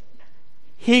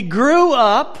 He grew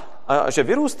up a že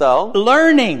vyrůstal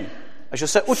learning, a že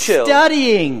se učil,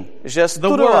 studying že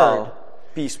studoval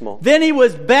písmo. Then he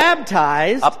was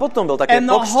baptized, a potom byl také and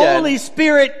the pokřtěn. Holy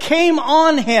Spirit came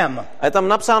on him. A je tam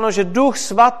napsáno, že Duch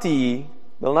Svatý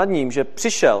byl nad ním, že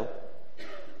přišel.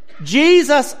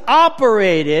 Jesus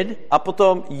operated a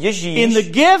potom Ježíš in the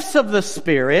gifts of the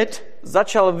Spirit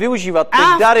začal využívat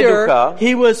ty dary ducha.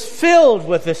 He was filled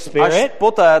with the Spirit. Až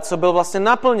poté, co byl vlastně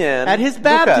naplněn at his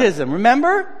baptism, duchem.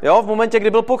 Remember? Jo, v momentě,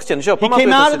 kdy byl pokřtěn, že jo,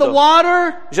 pamatujete si to. He came out of the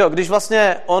water. Že jo, když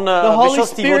vlastně on vyšel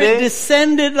z té vody, the Holy Spirit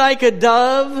descended like a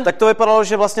dove. Tak to vypadalo,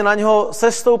 že vlastně na něho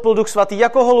sestoupil Duch Svatý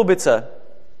jako holubice.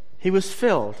 He was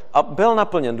filled. A byl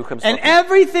naplněn Duchem Svatým. And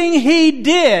everything he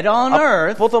did on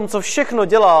earth, potom, co všechno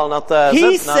dělal na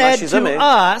naší zemi,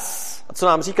 a co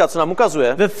nám říká, co nám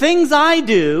ukazuje, the things I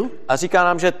do, a říká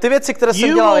nám, že ty věci, které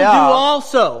jsem dělal já,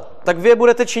 tak vy je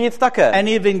budete činit také. And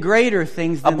even greater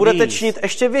things than a budete these. činit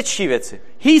ještě větší věci.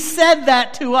 He said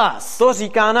that to us. To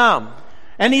říká nám.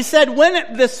 And he said, when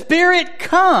the Spirit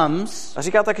comes, a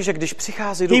říká taky, že když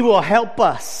přichází Duch, he will help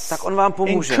us, tak on vám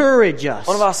pomůže. Encourage us,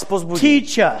 on vás pozbudí,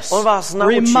 teach us, on vás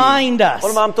naučí, remind us,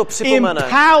 on vám to připomene,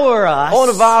 empower us,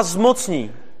 on vás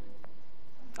zmocní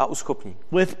a uschopní.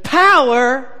 With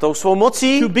power, tou svou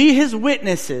mocí, to be his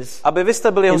witnesses, aby vy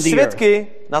jste byli jeho svědky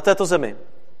na této zemi.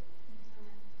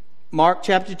 Mark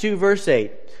chapter 2 verse 8.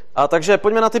 A takže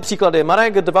pojďme na ty příklady.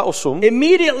 Marek 2:8.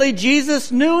 Immediately Jesus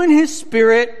knew in his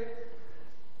spirit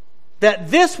that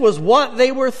this was what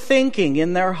they were thinking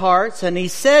in their hearts, and he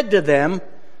said to them,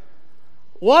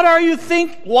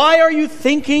 why are you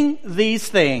thinking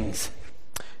these things?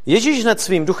 Ježíš hned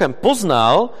svým duchem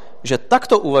poznal, že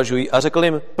takto uvažují a řekl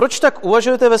jim, proč tak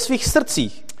uvažujete ve svých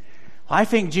srdcích? I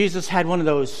think Jesus had one of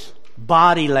those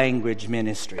body language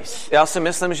ministries. Já si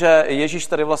myslím, že Ježíš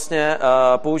tady vlastně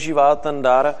používá ten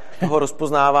dar toho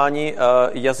rozpoznávání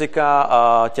jazyka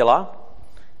a těla.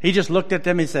 He just looked at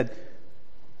them and said,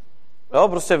 jo,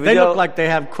 prostě viděl, they look like they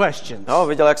have questions. Jo,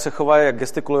 viděl, jak se chovají, jak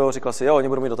gestikulujou, říkal si, jo, oni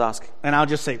budou mít otázky. And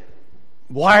I'll just say,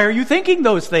 why are you thinking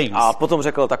those things? A potom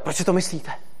řekl, tak proč si to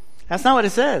myslíte? That's not what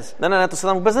it says. Ne, to se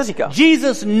tam vůbec neříká.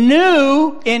 Jesus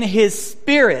knew in his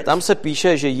spirit. Tam se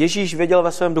píše, že Ježíš věděl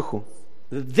ve svém duchu.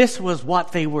 This was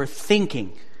what they were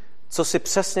thinking. Co si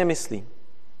přesně myslí?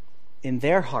 In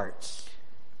their hearts.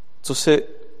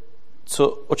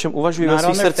 O čem uvažují ve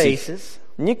svých srdcích.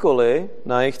 Nikoli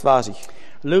na jejich tvářích.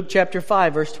 Luke chapter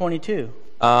 5 verse 22.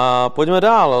 A pojďme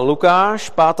dál. Lukáš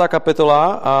 5.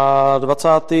 kapitola a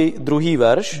 22.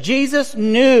 verš. Jesus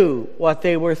knew what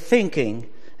they were thinking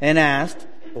and asked,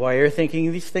 why are you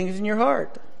thinking these things in your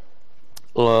heart?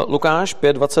 Lukáš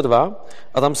 5:22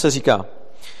 a tam se říká: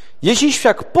 Ježíš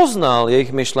však poznal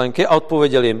jejich myšlenky a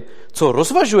odpověděl jim, co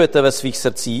rozvažujete ve svých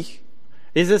srdcích?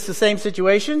 Is this the same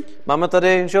situation? Máme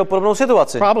tady, že podobnou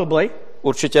situaci. Probably.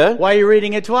 Určitě. Why are you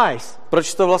reading it twice?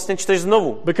 Proč to vlastně čteš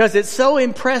znovu? Because it so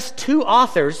impressed two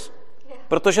authors.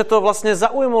 Protože to vlastně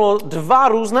zaujmulo dva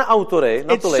různé autory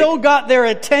natolik. It so got their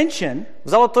attention.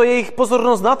 Vzalo to jejich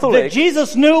pozornost natolik. That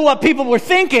Jesus knew what people were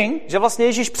thinking. Že vlastně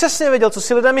Ježíš přesně věděl, co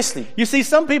si lidé myslí. You see,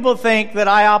 some people think that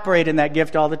I operate in that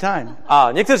gift all the time. A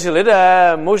někteří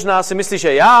lidé možná si myslí,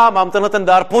 že já mám tenhle ten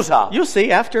dar pořád. You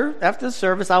see, after the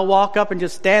service, I'll walk up and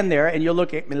just stand there, and you'll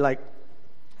look at me like.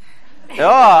 Jo,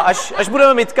 až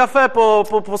budeme mít kafe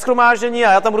po shromáždění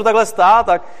a já tam budu takhle stát,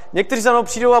 tak někteří za mnou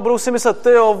přijdou a budou si myslet,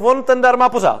 tyjo, on ten dar má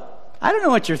pořád. I don't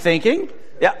know what you're thinking.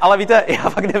 Ale víte, já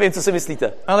fakt nevím, co si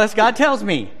myslíte. Unless God tells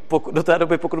me. Do té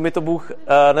doby, pokud mi to Bůh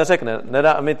neřekne,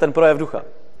 nedá mi ten projev ducha.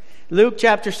 Luke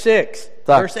chapter 6,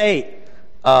 verse 8.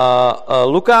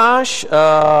 Lukáš,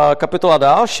 kapitola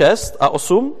dál, 6 a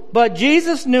 8. But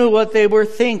Jesus knew what they were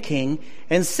thinking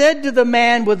and said to the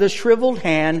man with the shriveled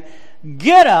hand,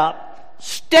 "Get up,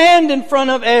 stand in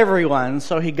front of everyone."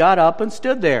 So he got up and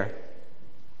stood there.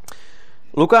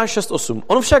 Lukáš 6.8.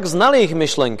 On však znal jejich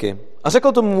myšlenky a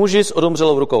řekl tomu muži s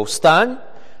odumřelou rukou: Vstaň,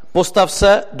 postav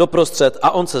se doprostřed.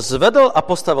 A on se zvedl a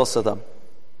postavil se tam.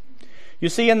 You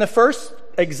see, in the first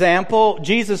example,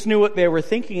 Jesus knew what they were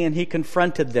thinking and he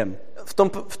confronted them.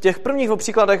 V těch prvních dvou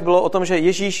příkladech bylo o tom, že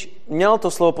Ježíš měl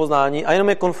to slovo poznání a jenom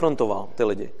je konfrontoval, ty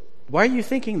lidi. Why are you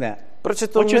thinking that? Proč si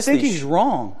to What you're thinking myslíš? is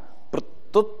wrong.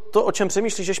 To, o čem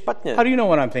přemýšlíš, je špatně. How do you know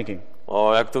what I'm thinking?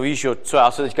 Jak to víš, co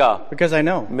já si teďka Because I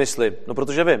know. myslím? No,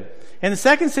 protože vím. In the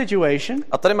second situation,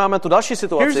 A tady máme tu další here's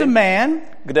situaci, a man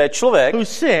kde je člověk, who's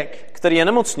sick, který je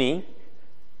nemocný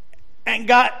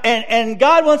and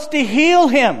God wants to heal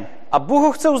him. a Bůh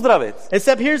ho chce uzdravit.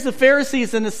 Except here's the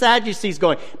Pharisees and the Sadducees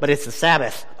going, but it's the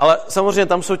Sabbath. Ale samozřejmě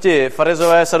tam jsou ti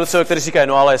farizové, saduceové, kteří říkají,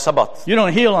 no ale je sabat. You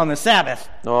don't heal on the Sabbath.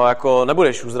 No jako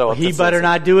nebudeš uzdravovat. He better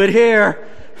not do it here.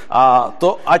 A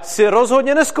to ať si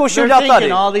rozhodně neskouší They're udělat tady.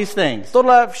 thinking all these things.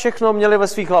 Tohle všechno měli ve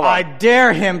svých hlavách. I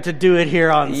dare him to do it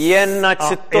here Jen ať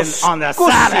si to on the Sabbath.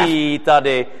 zkusí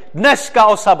tady. Dneska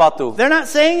o sabatu. They're not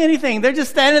saying anything. They're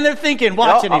just standing there thinking,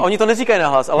 watching A him. oni to neříkají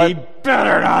nahlas, ale He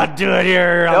better not do it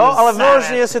here on ale the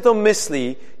vyloženě Sabbath. si to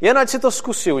myslí, jen ať si to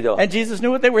zkusí udělat. And Jesus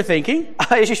knew what they were thinking.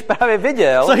 A Ježíš právě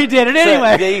věděl, So he did it co je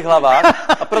anyway. v jejich hlavách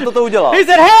a proto to udělal. He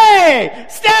said, hey,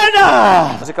 stand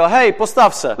up. A říkal, hej,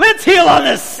 postav se Let's heal on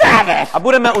the Sabbath. a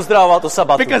budeme uzdravovat o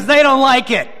sabatu, Because they don't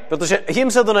like it. protože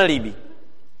jim se to nelíbí.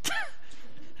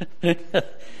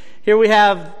 Here we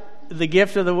have the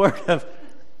gift of the word of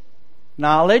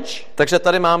knowledge Takže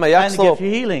tady máme jak and the slovo gift of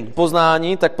healing.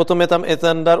 poznání, tak potom je tam i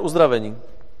ten dar uzdravení.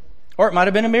 Or it might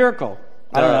have been a miracle.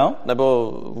 I don't know.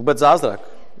 Nebo vůbec zázrak,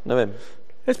 nevím.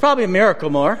 It's probably a miracle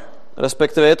more.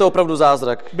 Respektive je to opravdu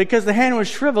zázrak, Because the hand was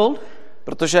shriveled.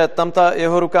 protože tam ta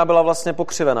jeho ruka byla vlastně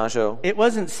pokřivená, že jo? It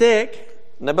wasn't sick.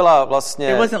 Nebyla It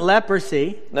vlastně, wasn't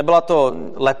leprosy. nebyla to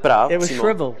lepra It was přímo,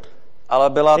 shriveled. ale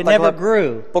byla It never takhle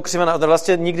grew. pokřivená, to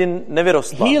vlastně nikdy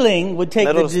nevyrostla. Healing would take the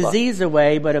Nedorostla. disease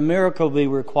away, but a miracle would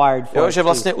be required for Jo, it že to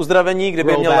vlastně uzdravení,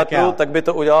 kdyby grow měl back lepru, out. tak by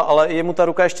to udělal, ale jemu ta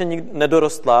ruka ještě nikdy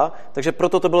nedorostla, takže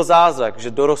proto to byl zázrak,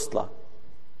 že dorostla.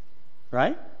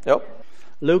 Right? Jo?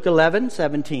 Luke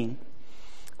 11:17.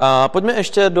 A pojďme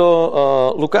ještě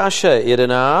do Lukáše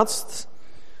 11,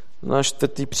 náš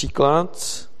 4. příklad,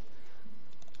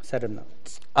 17.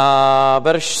 a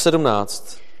verš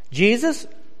 17. Jesus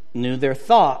knew their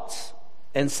thoughts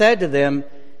and said to them,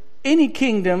 any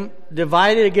kingdom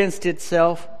divided against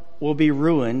itself will be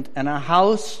ruined, and a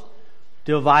house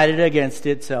divided against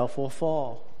itself will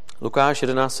fall. Lukáš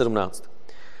 11:17.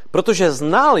 Protože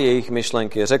znal jejich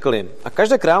myšlenky, řekl jim, a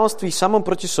každé království samo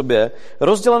proti sobě,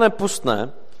 rozdělené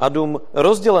pustné, a dům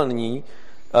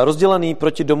rozdělený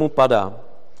proti domu padá.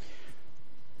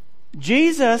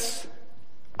 Jesus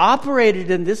operated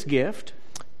in this gift.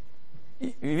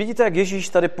 Vidíte, jak Ježíš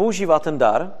tady používá ten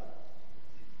dar,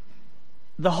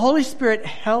 The Holy Spirit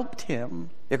helped him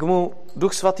jak mu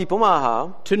Duch Svatý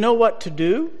pomáhá to know what to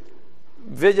do,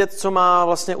 vědět, co má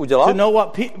vlastně to udělat, know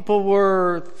what people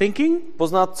were thinking,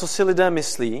 poznat, co si lidé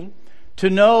myslí, to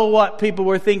know what people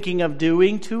were thinking of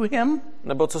doing to him.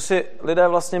 nebo co si lidé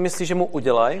vlastně myslí, že mu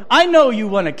udělají. I know you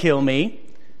want to kill me.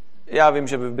 Já vím,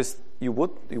 že bys... You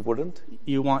wouldn't?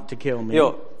 You want to kill me.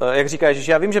 Jo, jak říká Ježíš,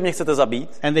 já vím, že mě chcete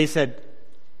zabít. And they said,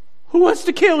 who wants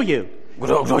to kill you?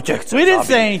 Kdo tě chce We didn't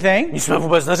say zabít? anything. Nic jsme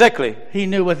vůbec neřekli. He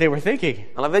knew what they were thinking.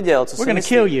 Ale věděl, co We're si going to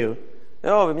kill myslí. you.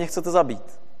 Jo, vy mě chcete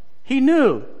zabít. He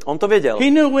knew. On to věděl. He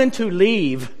knew when to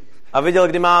leave A věděl,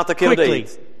 kdy má taky Quickly.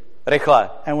 odejít. Rychle.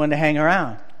 and when to hang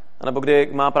around. A nebo kdy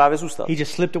má právě zůstat. He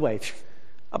just slipped away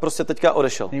A prostě teďka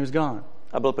odešel. and he was gone.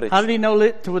 A byl pryč. How did he know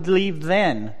to leave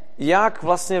then? Jak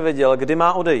vlastně věděl, kdy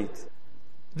má odejít?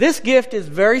 This gift is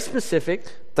very specific.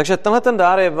 Takže tenhle ten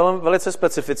dár je velice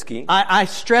specifický. I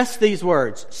stress these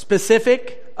words. Specific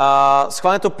A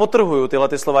schválně to potrhuju, tyhle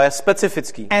ty slova, je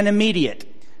specifický. and immediate.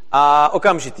 A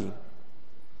okamžitý.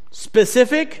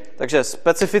 Specific Takže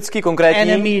specifický, and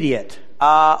konkrétní immediate.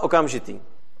 a okamžitý.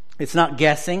 It's not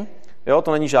guessing. Jo,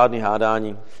 to není žádný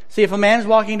hádání. See, if a man's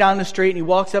walking down the street and he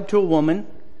walks up to a woman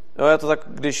Jo, je to tak,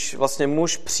 když vlastně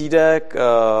muž přijde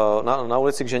na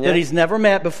ulici k that ženě, he's never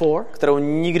met before, kterou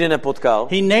nikdy nepotkal,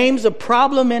 he names a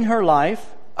problem in her life,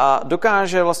 a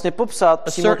dokáže vlastně popsat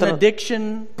a přímo certain ten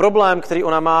addiction, problém, který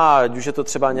ona má, ať už je to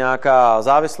třeba nějaká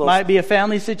závislost, might be a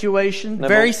family situation,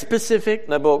 very specific,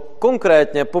 nebo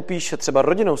konkrétně popíše třeba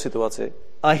rodinnou situaci,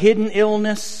 a hidden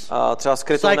illness, a třeba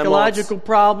skrytou psychological nemoc,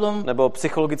 problem. nebo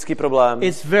psychologický problém.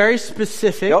 It's very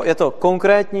specific. Jo, je to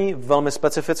konkrétní, velmi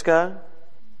specifické.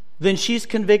 Then she's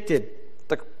convicted.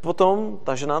 Tak potom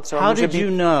ta žena třeba How může did you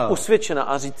být know? usvědčena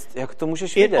a říct, jak to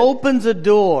můžeš It vědět. opens a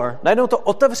door. Najednou to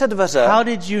otevře dveře. How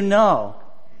did you know?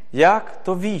 Jak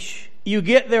to víš? You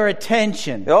get their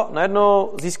attention. Jo,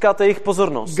 najednou získáte jejich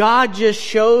pozornost. God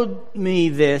just showed me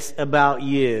this about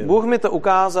you. Bůh mi to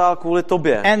ukázal kvůli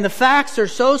tobě. And the facts are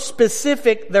so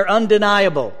specific, they're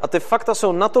undeniable. A ty fakta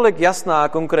jsou natolik jasná a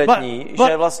konkrétní, But-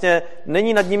 že vlastně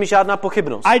není nad nimi žádná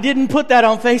pochybnost. I didn't put that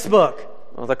on Facebook.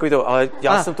 No takový to, ale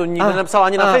já jsem to nikdy nepsal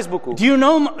ani na Facebooku. Do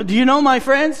you know my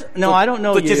friends? No, I don't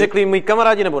know To ti you. řekli moji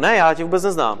kamarádi, nebo ne, já tě vůbec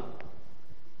neznám.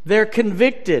 They're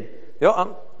convicted. Jo, a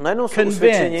najednou jsou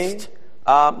usvědčeni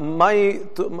a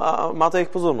máte jejich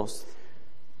pozornost.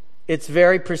 It's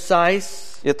very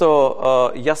precise. Je to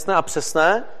jasné a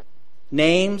přesné.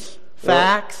 Names,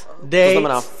 facts, To dates.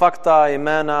 znamená fakta,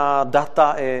 jména,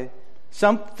 data i...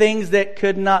 Some things that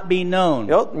could not be known.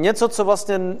 Jo, něco, co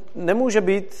vlastně nemůže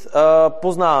být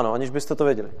poznáno, aniž byste to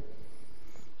věděli.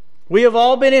 We have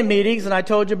all been in meetings, and I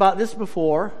told you about this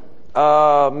before,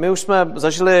 My už jsme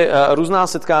zažili různá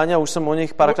setkání a už jsem o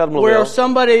nich párkrát mluvil. where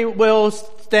somebody will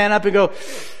stand up and go,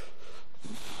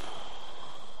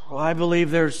 well, I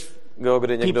believe there's Jo,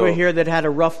 kdy někdo, people here that had a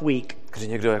rough week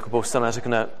jako povstane a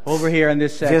řekne, over here in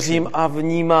this section. věřím a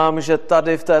vnímám, že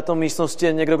tady v této místnosti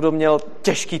je někdo, kdo měl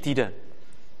těžký týden.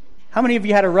 How many of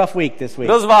you had a rough week this week?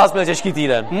 Kdo z vás měl těžký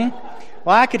týden?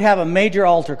 Well, I could have a major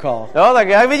altar call. Jo, tak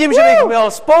já vidím, že bych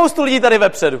měl spoustu lidí tady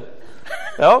vepředu.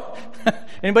 Jo?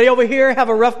 Anybody over here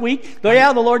have a rough week? Oh,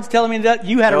 yeah, the Lord's telling me that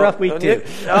you had a rough week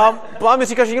too. Pán mi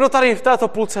říká, že někdo tady v této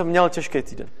půlce měl těžký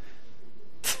týden.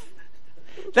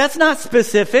 That's not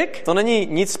specific. To není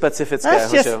nic specifického,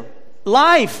 That's just že jo?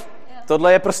 life.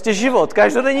 Tohle je prostě život,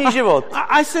 každodenní život.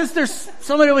 I sense there's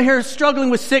somebody over here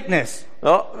struggling with sickness.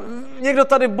 No, někdo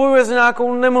tady bojuje s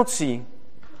nějakou nemocí.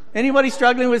 Anybody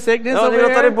struggling with sickness No, over někdo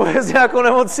tady here? bojuje s nějakou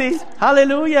nemocí.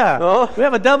 Hallelujah. No. We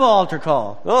have a double altar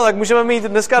call. No, tak můžeme mít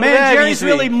dneska Man, dvě Jerry's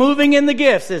really výzvy. moving in the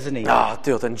gifts, isn't he?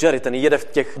 Tyjo, ten Jerry, ten jede v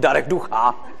těch darech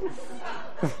ducha.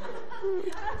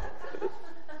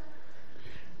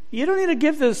 You don't need to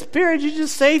give the Spirit, you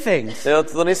just say things. Jo,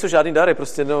 to nejsou žádný dary,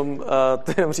 prostě jenom,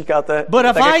 to jenom říkáte. But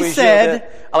if tak, I jako Ježíš said- jede.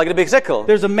 Ale kdybych řekl,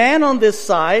 There's a man on this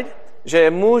side že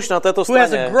je muž na této who has a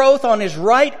straně, growth on his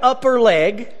right upper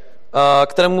leg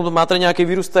kterému máte nějaký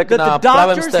výrůstek that na the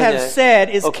pravém doctors have steně, said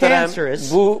is o kterém,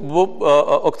 cancerous,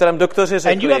 o kterém doktoři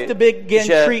and you have to řekli, begin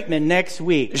že, treatment next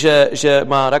week. že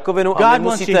má rakovinu a God vy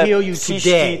wants to musíte heal you příští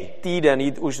today. týden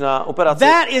jít už na operaci.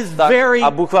 That is tak, very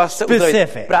a Bůh vás chce uzdravit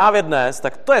specific. právě dnes,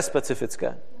 tak to je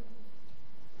specifické.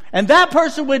 And that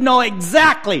person would know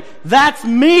exactly, that's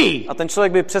me. A ten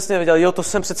člověk by přesně věděl, jo, to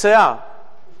jsem přece já.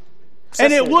 And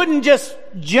Přesně. it wouldn't just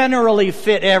generally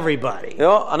fit everybody.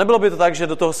 Jo, a nebylo by to tak, že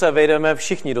do toho se vejdeme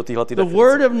všichni do téhle The definice.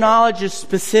 word of knowledge is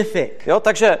specific. Jo,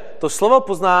 takže to slovo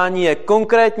poznání je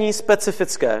konkrétní,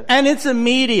 specifické And it's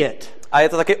immediate. a je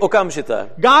to taky okamžité.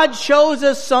 God shows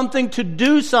us something to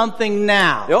do something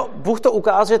now. Jo, Bůh to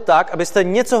ukáže tak, abyste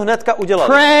něco hnedka udělali.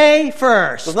 Pray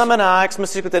first. To znamená, jak jsme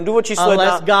si řekli, ten důvod číslo 1,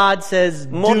 Unless God says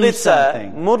do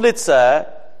something. modlit se,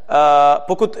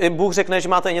 pokud i Bůh řekne, že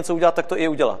máte něco udělat, tak to i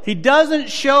udělat. He doesn't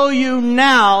show you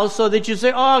now so that you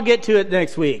say, oh, I'll get to it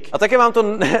next week. A taky vám to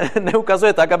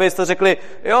neukazuje tak, abyste řekli,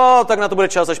 jo, tak na to bude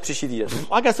čas až příští týden.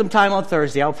 I got some time on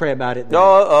Thursday, I'll pray about it then.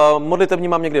 Jo, modlitevní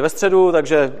mám někdy ve středu,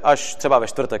 takže až třeba ve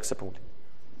čtvrtek se pomodlím.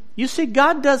 You see,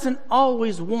 God doesn't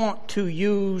always want to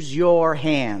use your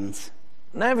hands.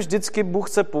 Ne vždycky Bůh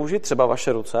chce použít třeba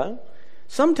vaše ruce.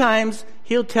 Sometimes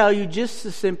he'll tell you just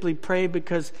to simply pray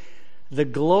because the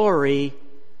glory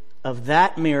of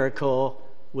that miracle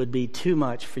would be too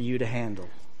much for you to handle.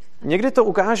 Někdy to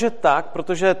ukáže tak,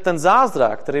 protože ten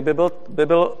zázrak, který by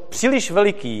byl příliš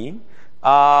veliký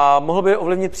a mohl by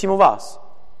ovlivnit přímo vás.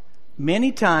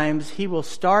 Many times he will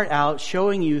start out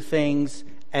showing you things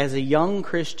as a young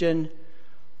Christian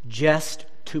just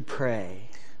to pray.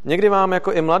 Někdy vám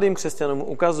jako i mladým křesťanům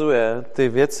ukazuje ty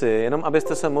věci, jenom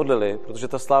abyste se modlili, protože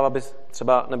ta sláva by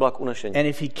třeba nebyla k unešení. And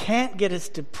if he can't get us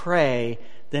to pray,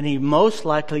 then he most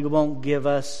likely won't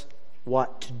give us what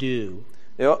to do.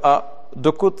 Jo, a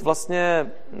dokud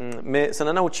vlastně my se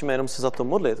nenaučíme jenom se za to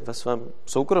modlit ve svém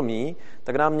soukromí,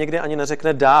 tak nám někdy ani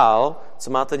neřekne dál,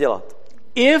 co máte dělat.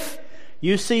 If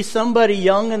you see somebody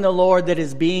young in the Lord that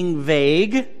is being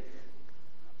vague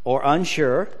or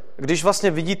unsure, Když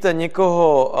vlastně vidíte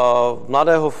někoho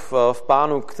mladého v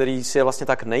Pánu, který si je vlastně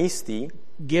tak nejistý,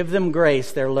 give them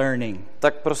grace, they're learning.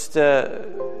 tak prostě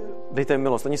dejte jim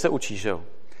milost, oni se učí, že jo?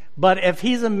 But if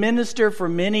he's a minister for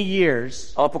many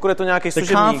years, Ale pokud je to nějaký the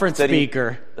služebník, conference který,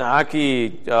 speaker,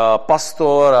 nějaký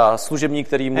pastor a služebník,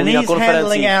 který and mluví na he's handling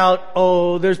konferencích out,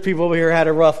 oh, there's people over here had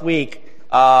a rough week.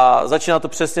 a začíná to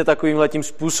přesně takovýmhletím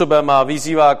způsobem a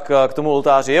vyzývá k tomu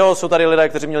oltáři. Jo, jsou tady lidé,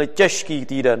 kteří měli těžký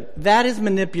týden. That is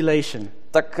manipulation.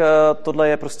 Tak tohle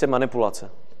je prostě manipulace.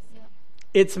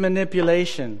 It's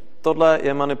manipulation. Tohle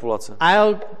je manipulace.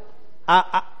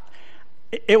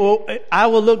 I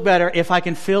will look better if I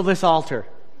can fill this altar.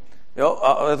 Jo,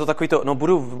 a je to takový to, no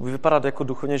budu vypadat jako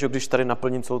duchovně, že když tady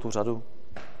naplním celou tu řadu.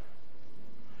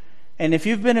 And if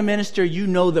you've been a minister, you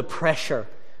know the pressure.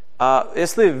 A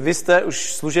jestli vy jste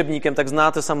už služebníkem, tak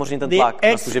znáte samozřejmě ten The tlak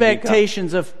na služebníka.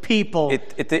 expectations of people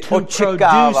I ty to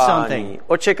produce something.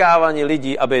 očekávání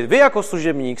lidí, aby vy jako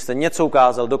služebník jste něco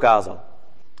ukázal, dokázal.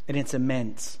 And it's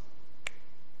immense.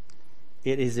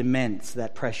 It is immense,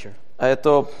 that pressure. A je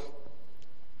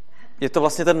to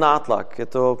vlastně ten nátlak, je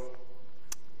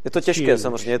to těžké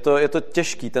samozřejmě, je to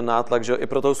těžký ten nátlak, že i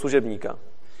pro toho služebníka.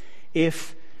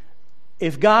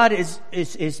 If God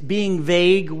is being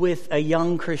vague with a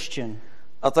young Christian,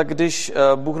 a tak když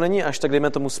Bůh není až tak, dejme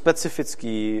tomu,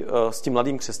 specifický s tím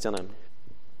mladým křesťanem,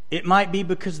 it might be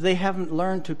because they haven't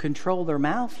learned to control their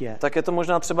mouth yet. tak je to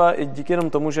možná třeba i díky jenom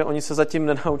tomu, že oni se zatím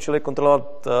nenaučili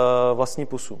kontrolovat vlastní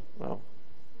pusu. Jo.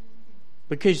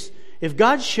 Because if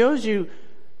God shows you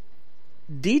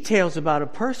details about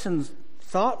a person's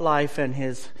thought life and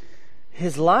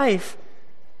his life,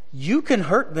 you can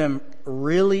hurt them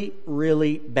really,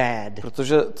 really bad.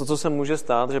 Protože to, co se může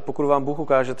stát, že pokud vám Bůh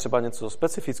ukáže třeba něco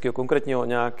specifického, konkrétního o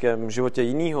nějakém životě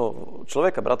jiného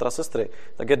člověka, bratra, sestry,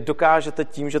 tak je dokážete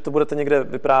tím, že to budete někde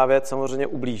vyprávět, samozřejmě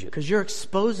ublížit. Because you're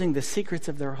exposing the secrets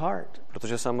of their heart.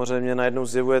 Protože samozřejmě najednou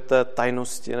zjevujete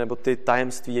tajnosti nebo ty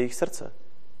tajemství jejich srdce.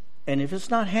 And if it's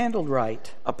not handled right,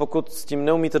 a pokud s tím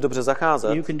neumíte dobře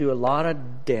zacházet, you can do a lot of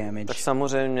damage. tak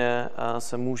samozřejmě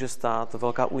se může stát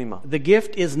velká újma. The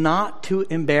gift is not to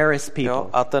embarrass people. Jo,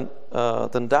 a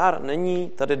ten dár není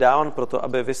tady dáván proto,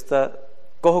 aby vy jste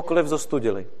kohokoliv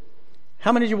zostudili.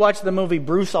 How many of you watched the movie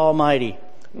Bruce Almighty?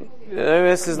 Nevím,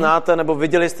 jestli znáte, nebo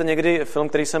viděli jste někdy film,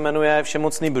 který se jmenuje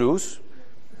Všemocný Bruce.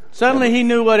 Suddenly he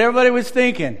knew what everybody was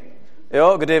thinking.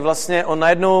 Jo, kdy vlastně on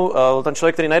najednou, ten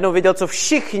člověk, který najednou věděl, co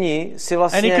všichni si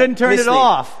vlastně And he couldn't turn myslí. it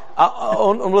off. A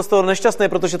on byl z toho nešťastný,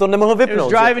 protože to nemohl It was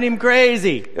vypnout. driving him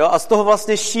crazy. Jo, a z toho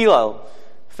vlastně šílel.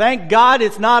 Thank God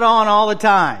it's not on all the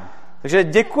time. Takže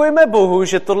děkujeme Bohu,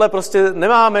 že tohle prostě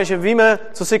nemáme, že víme,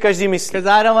 co si každý myslí.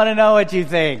 Because I don't want to know what you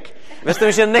think.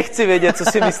 Věřte, že nechci vědět, co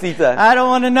si myslíte. I don't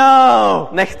want to know.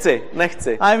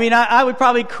 Nechci. I mean, I would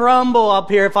probably crumble up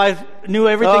here if I knew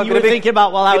everything you were thinking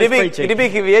about while I was preaching.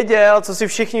 Kdybych věděl, co si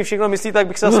všechno myslí, tak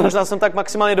bych se asi možná jsem tak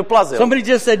maximálně doplazil.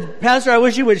 Somebody just said, Pastor, I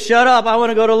wish you would shut up. I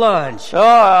want to go to lunch. Jo,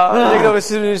 a někdo by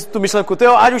si tu myšlenku,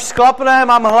 tyjo, ať už sklapne,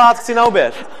 mám hlad, chci na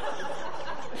oběd.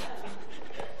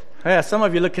 Yeah, some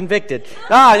of you look convicted.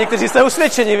 Někteří jste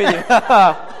usvědčeni, vidím.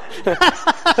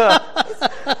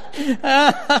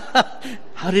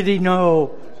 How did he know?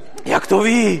 Jak to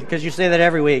ví? Because you say that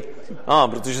every week.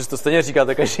 Protože to stejně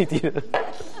říkáte každý týden.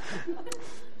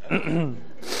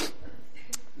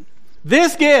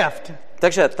 This gift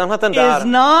Takže tenhle ten dár is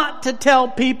not to tell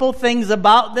people things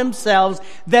about themselves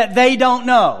that they don't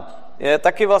know. je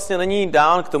taky vlastně není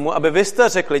dán k tomu, aby vy jste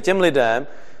řekli těm lidem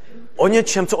o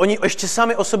něčem, co oni ještě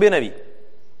sami o sobě neví.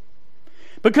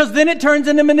 Because then it turns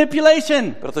into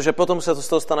manipulation. Protože potom se to z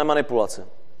toho stane manipulace.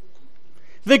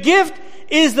 The gift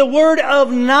is the word of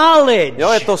knowledge.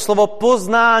 Jo, je to slovo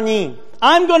poznání.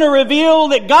 I'm going to reveal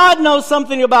that God knows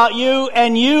something about you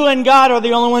and God are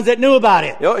the only ones that knew about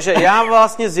it. Jo, že já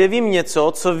vlastně zjevím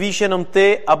něco, co víš jenom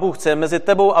ty a Bůh, co je mezi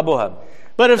tebou a Bohem.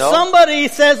 But if somebody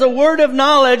says a word of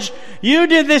knowledge, you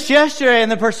did this yesterday, and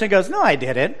the person goes, no, I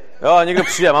didn't. Jo, a někdo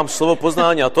přijde, mám slovo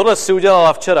poznání a tohle si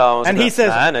udělala včera. A And he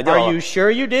says, are you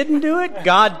sure you didn't do it?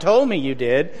 God told me you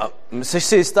did. A jsi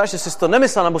si jistá, že jsi to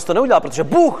nemyslel, nebo jsi to neudělal, protože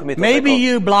Bůh mi to Maybe řekl.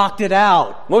 you blocked it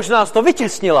out. Možná jsi to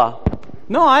vytěsnila.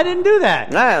 No, I didn't do that.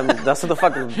 Ne, já jsem to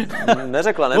fakt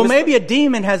neřekla. Well, maybe a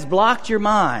demon has blocked your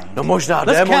mind. No možná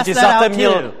Let's démon cast ti that out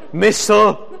zatemnil too.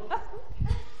 mysl.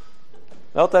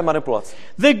 Jo, to je manipulace.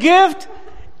 The gift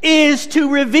is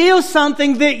to reveal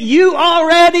something that you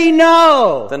already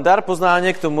know. Ten dar poznání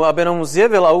je k tomu, aby jenom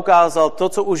zjevil a ukázal to,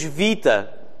 co už víte.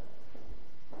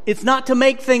 It's not to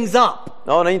make things up.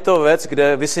 No, není to věc,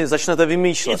 kde vy si začnete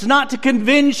vymýšlet. It's not to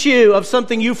convince you of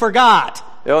something you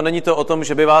forgot. Jo, není to o tom,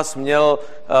 že by vás měl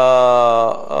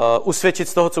usvědčit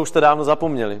z toho, co už jste dávno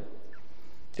zapomněli.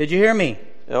 Did you hear me?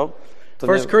 Jo?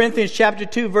 1 Corinthians chapter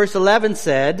 2 verse 11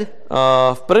 said,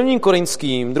 v 1.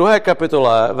 Korinským 2.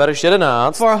 kapitole verš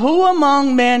 11. For who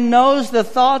among men knows the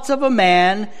thoughts of a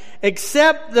man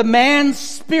except the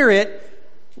man's spirit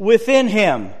within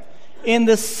him? In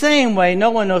the same way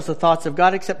no one knows the thoughts of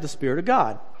God except the Spirit of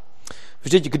God.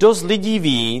 Vždyť kdo z lidí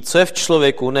ví, co je v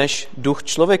člověku, než duch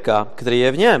člověka, který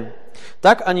je v něm?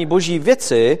 Tak ani boží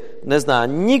věci nezná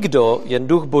nikdo, jen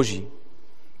duch boží.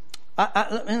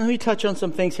 Let me touch on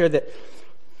some things here that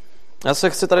Já se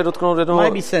chci tady dotknout jednoho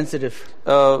might be sensitive.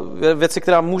 věci,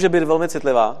 která může být velmi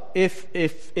citlivá.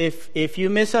 If you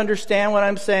misunderstand what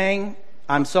I'm saying,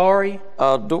 I'm sorry.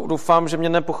 A doufám, že mě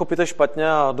nepochopíte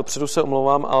špatně a dopředu se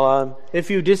omlouvám, ale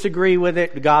if you disagree with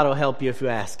it, God will help you if you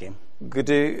ask him.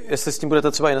 Jestli s tím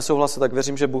budete třeba i nesouhlasit, tak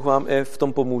věřím, že Bůh vám i v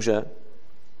tom pomůže.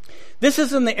 This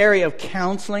is in the area of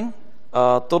counseling.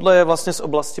 A tohle je vlastně z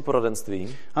oblasti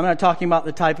poradenství. I'm not talking about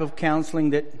the type of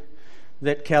counseling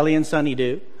that Kelly and Sunny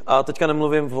do. A teďka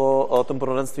nemluvím o tom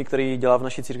poradenství, který dělá v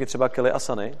naší církvi třeba Kelly a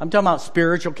Sunny. I'm talking about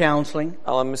spiritual counseling.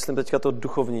 Ale myslím teďka to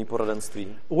duchovní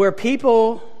poradenství. Where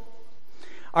people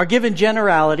are given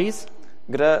generalities.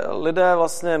 Kde lidé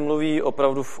vlastně mluví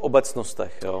opravdu v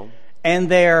obecnostech, jo. And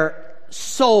they're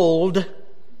sold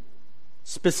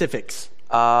specifics.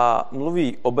 A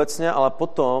mluví obecně, ale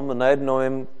potom najednou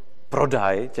jim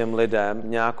prodají těm lidem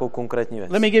nějakou konkrétní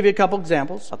věc. Let me give you a couple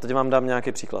examples. A teď vám dám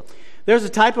nějaký příklad. There's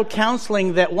a type of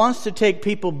counseling that wants to take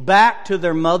people back to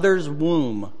their mother's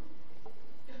womb.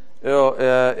 Jo,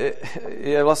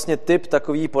 je vlastně typ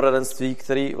takový poradenství,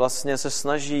 který vlastně se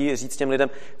snaží říct těm lidem,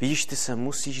 víš, ty se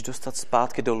musíš dostat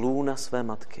zpátky do lůna své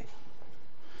matky.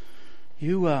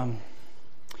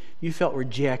 You felt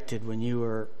rejected when you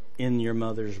were in your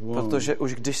mother's womb. Protože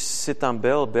už když jsi tam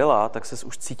byla, tak ses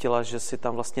už cítila, že jsi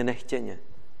tam vlastně nechtěně.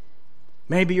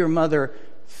 Maybe your mother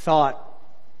thought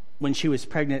when she was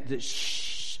pregnant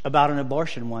about an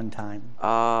abortion one time.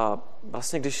 A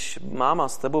vlastně když máma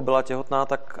s tebou byla těhotná,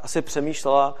 tak asi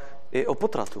přemýšlela i o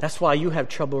potratu. That's why you have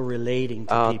trouble relating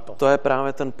to people. A to je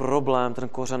právě ten problém, ten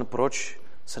kořen, proč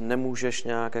se nemůžeš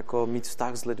nějak jako mít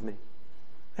vztah s lidmi.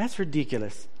 That's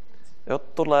ridiculous. Jo,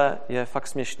 tohle je fakt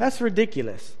směšné. That's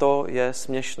ridiculous. To je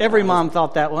směšné. Every mom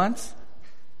thought that once.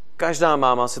 Každá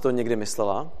máma si to někdy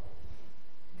myslela.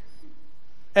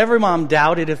 Every mom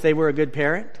doubted if they were a good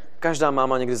parent. Každá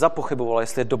máma někdy zapochybovala,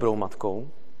 jestli je dobrou matkou.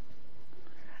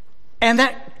 And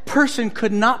that person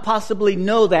could not possibly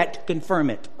know that to confirm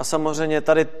it. A samozřejmě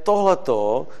tady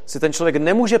tohleto si ten člověk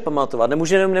nemůže pamatovat,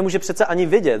 nemůže přece ani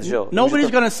vidět, že jo?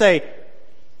 Nobody's going to say,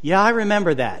 yeah, I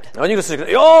remember that. A někdo si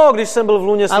řekne, jo, když jsem byl v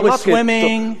lůně svý matky,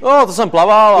 to jsem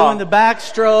plaval. Doing the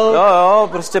backstroke. Jo,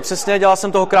 prostě přesně, dělal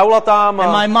jsem toho kraula tam.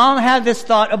 And my mom had this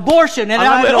thought, abortion, and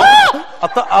I went,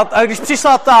 a když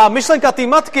přišla ta myšlenka té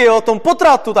matky o tom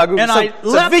potratu, tak jsem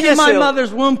se vyděsil.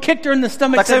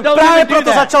 Tak jsem právě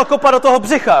proto začal kopat do toho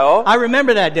břicha, jo? I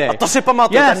remember that day. A to si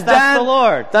pamatuju. Yes, that's the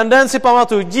Lord. Ten den si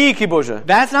pamatuju, díky Bože.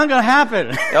 That's not going to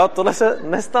happen. Jo, tohle se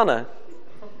nestane.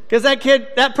 Because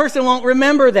that person won't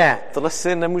remember that. Tohle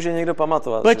si nemůže někdo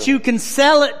pamatovat. But you can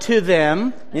sell it to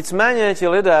them. Nicméně ti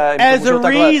lidé as a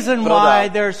reason why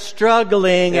they're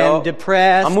struggling and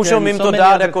depressed. A můžou jim to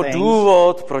dát jako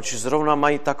důvod, proč zrovna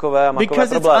mají takové a makové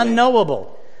problémy. Because it's unknowable.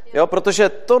 Jo, protože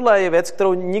tohle je věc,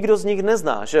 kterou nikdo z nich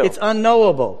nezná, že jo? It's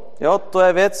unknowable. Jo, to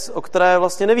je věc, o které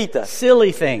vlastně nevíte.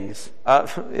 Silly things. A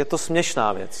je to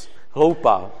směšná věc,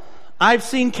 hloupá. I've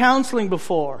seen counseling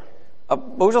before. A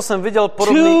bohužel jsem viděl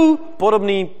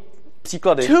podobný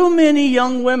příklady. Too many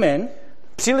young women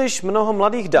příliš mnoho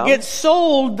mladých dam get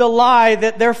sold the lie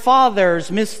that their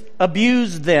fathers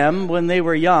abused them when they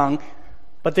were young,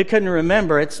 but they couldn't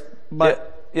remember it.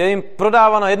 Je jim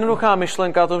prodávána jednoduchá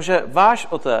myšlenka o tom, že váš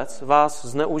otec vás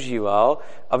zneužíval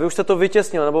a vy už jste to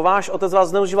vytěsnili, nebo váš otec vás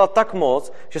zneužíval tak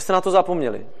moc, že jste na to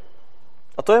zapomněli.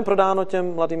 A to je prodáno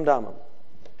těm mladým dámám.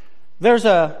 There's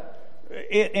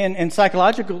in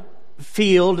psychological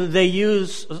field they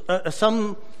use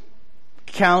some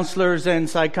counselors and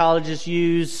psychologists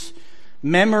use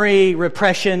memory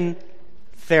repression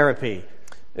therapy.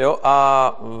 Jo,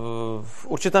 a v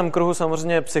určitém kruhu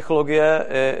samozřejmě psychologie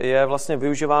je vlastně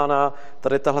využívána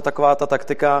tady tahle taková ta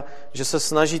taktika, že se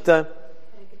snažíte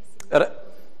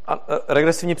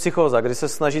regresivní psychóza, kdy se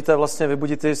snažíte vlastně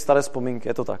vybudit ty staré vzpomínky,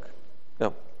 je to tak.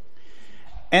 Jo.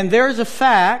 And there's a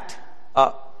fact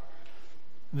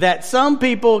that some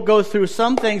people go through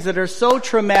some things that are so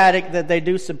traumatic that they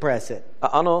do suppress it. A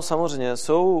ano, samozřejmě,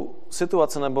 jsou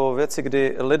situace nebo věci,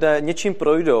 kdy lidé něčím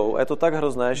projdou a je to tak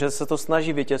hrozné, že se to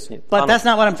snaží vytěsnit. But that's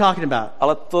not what I'm talking about.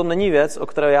 Ale to není věc, o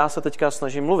které já se teďka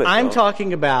snažím mluvit. I'm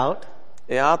talking about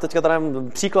já teďka dám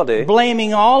příklady.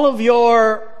 Blaming all of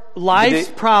your life's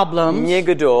problems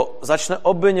někdo začne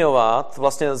obviňovat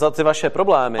vlastně za ty vaše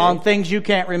problémy on things you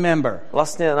can't remember.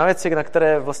 vlastně na věci, na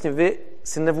které vlastně vy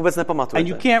si vůbec And you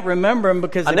nepamatujete. can't remember them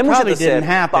because A it probably nemůžete si didn't je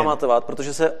happen. pamatovat,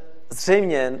 protože se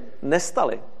zřejmě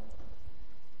nestaly.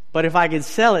 But if I could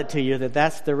sell it to you that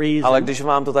that's the reason, Ale když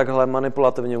vám to takhle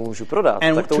manipulativně můžu prodat, tak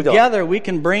and to udělám. together we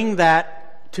can bring that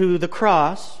to the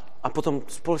cross A potom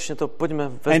společně to pojďme,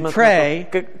 and vezmeme pray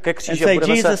to ke and kříži a say,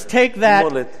 budeme Jesus, se take that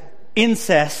modlit.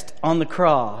 incest on the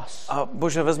cross. A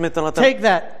Bože, vezmi tenhle Take ten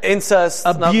that incest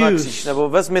na abuse kříž, nebo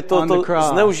vezmi on the to cross.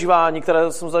 zneužívání,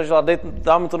 které jsem zažila,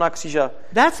 dám to na kříž.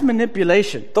 That's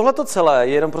manipulation. Tohle to celé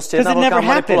je jenom prostě jedna 'Cause it velká never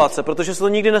manipulace, protože se to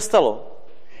nikdy nestalo.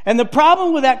 And the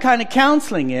problem with that kind of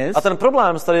counseling is A ten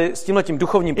problém s tímhletím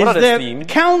duchovním that poradenstvím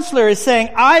counselor is saying,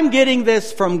 I'm getting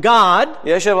this from God,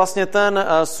 je, že vlastně ten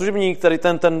služebník, který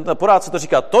ten porádce to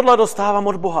říká, tohle dostávám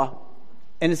od Boha.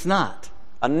 and it's not.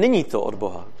 A není to od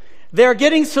Boha. They're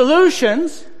getting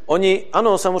solutions Oni,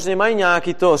 ano, samozřejmě mají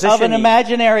nějaký to of an řešení,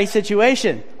 imaginary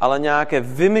situation. ale nějaké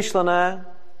vymyšlené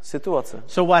situace.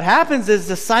 So what happens is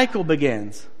the cycle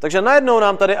begins. Takže najednou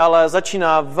nám tady ale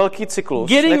začíná velký cyklus,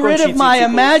 Getting rid of nekončící my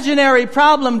cyklus, imaginary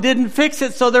problem didn't fix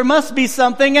it, so there must be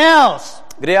something else.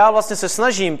 kdy já vlastně se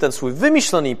snažím ten svůj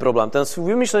vymyšlený problém, ten svůj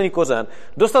vymyšlený kořen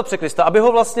dostat před Krista, aby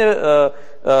ho vlastně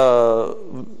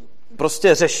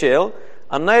prostě řešil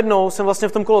a najednou jsem vlastně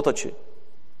v tom kolotoči.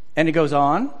 And it goes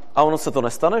on. A ono se to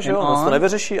nestane, že jo? And Ono se to on.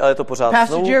 nevyřeší, ale je to pořád Pastor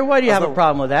znovu Jerry, why do you a have a znovu.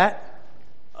 problem with that?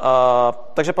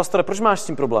 Takže pastore, proč máš s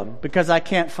tím problém? Because I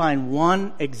can't find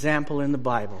one example in the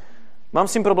Bible. Mám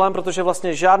s tím problém, protože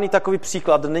vlastně žádný takový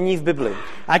příklad není v Bibli.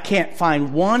 I can't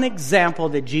find one example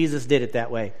that Jesus did it that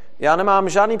way. Já nemám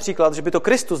žádný příklad, že by to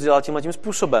Kristus dělal tímhletím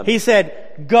způsobem. He said,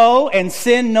 go and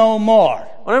sin no more.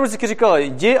 On jenom vždycky říkal,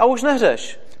 jdi a už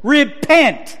nehřeš.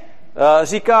 Repent.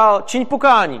 Říkal, čiň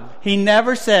pokání. He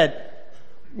never said,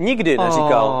 Nikdy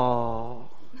neříkal. oh,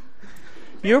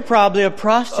 you're probably a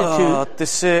prostitute.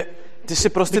 Ty jsi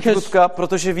prostitutka,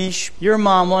 protože víš, Your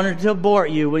mom wanted to abort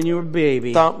you when you were a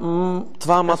baby.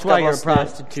 tvá matka why you're a vlastně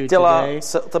prostitute chtěla today.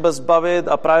 se o tebe zbavit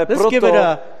a právě Let's give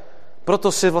it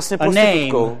proto jsi vlastně a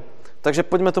prostitutkou. name. Takže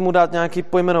pojďme tomu dát nějaký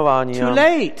pojmenování. too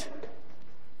late.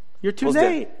 You're too Pozdě.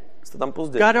 late. Jste tam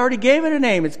pozdě. God already gave it a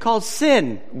name. It's called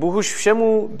sin. Bůh už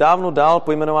všemu dávno dal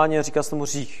pojmenování a říká se tomu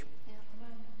hřích.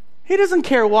 He doesn't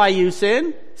care why you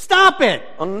sin. Stop it.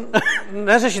 On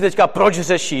neřeší teďka, proč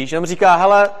řešíš, jenom říká,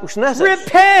 hele, už neřeš.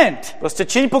 Repent. Prostě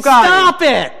čiň pokání. Stop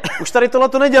it. Už tady tohle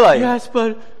to nedělej. Yes,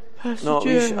 but Pastor No,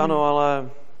 Jerry. víš, ano, ale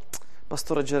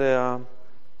pastore Jerry,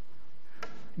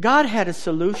 God had a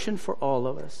solution for all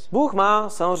of us. Bůh má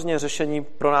samozřejmě řešení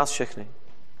pro nás všechny.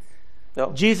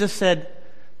 Jo? Jesus said,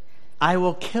 I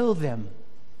will kill them.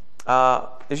 A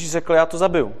Ježíš řekl, já to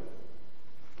zabiju.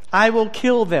 I will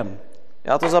kill them.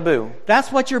 Já to zabiju.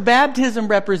 That's what your baptism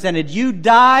represented. You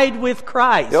died with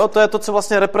Christ. Jo, to je to, co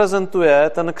vlastně reprezentuje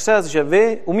ten křest, že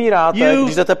vy umíráte, You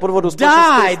když jdete pod vodu společně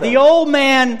s died. The Kristem. old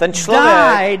man Ten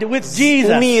člověk died with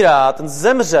Jesus. umírá, ten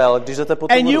zemřel, když jdete pod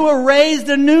tu And you vodu. were raised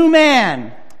a new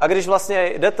man, A když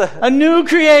vlastně jdete, a new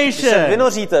když se creation.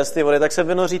 vynoříte z ty vody, tak se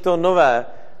vynoří to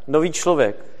nový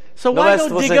člověk. So nové why go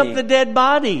dig stvoření. up the dead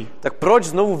body? Tak proč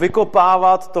znovu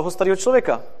vykopávat toho starého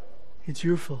člověka? It's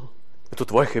your fault. Je to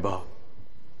tvoje chyba.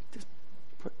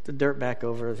 Put the dirt back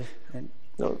over and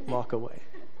No, walk away.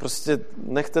 prostě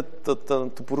nechte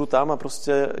tu půdu tam a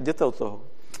prostě jděte od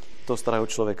toho starého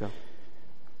člověka.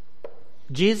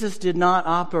 Jesus did not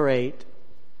operate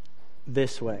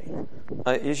this way.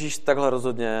 A Ježíš takhle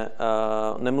rozhodně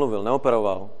nemluvil,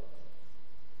 neoperoval.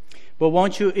 But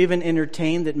won't you even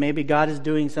entertain that maybe God is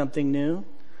doing something new?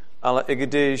 Ale i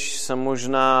když se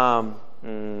možná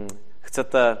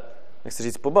chcete, nechci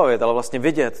říct pobavit, ale vlastně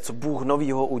vidět, co Bůh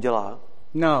novýho udělá.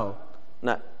 No.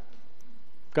 Ne.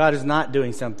 God is not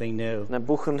doing something new. Ne,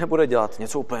 Bůh nebude dělat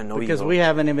něco úplně Because novýho. we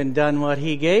haven't even done what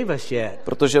he gave us yet.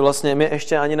 Protože vlastně my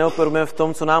ještě ani neoperujeme v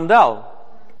tom, co nám dal.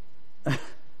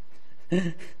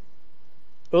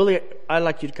 Uli, I'd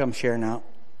like you to come share now.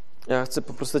 Já chci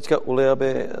poprosit teďka Uli,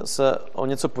 aby se o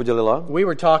něco podělila. We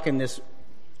were talking this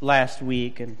last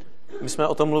week and My jsme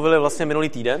o tom mluvili vlastně minulý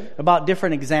týden, about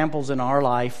different examples in our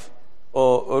life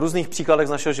o různých příkladech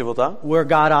z našeho života, where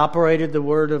God operated the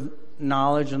word of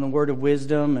knowledge and the word of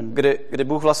wisdom and kdy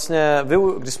Bůh vlastně,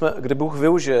 kdy Bůh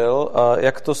využil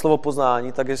jak to slovo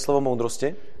poznání, tak i slovo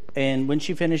moudrosti. and when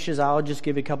she finishes I'll just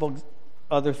give a couple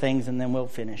other things and then we'll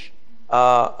finish.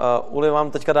 A Uli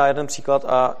vám teďka dá jeden příklad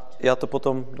a já to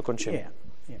potom dokončím.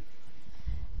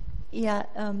 Yeah,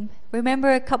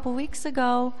 remember a couple weeks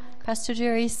ago, Pastor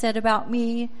Jerry said about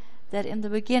me that in the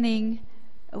beginning,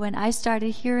 when I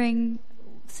started hearing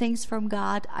things from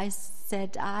God, I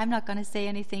said, I'm not going to say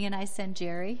anything, and I sent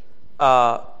Jerry.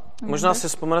 A možná si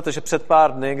vzpomenete, že před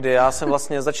pár dny, kdy já jsem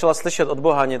vlastně začala slyšet od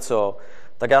Boha něco,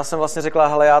 tak já jsem vlastně řekla,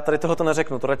 hele, já tady tohoto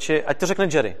neřeknu, to radši, ať to řekne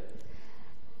Jerry.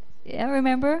 Yeah,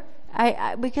 remember?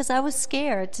 Because I was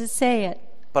scared to say it.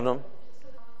 Pardon?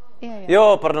 Yeah.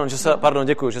 Jo, pardon,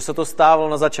 děkuji, že se to stávalo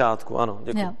na začátku, ano,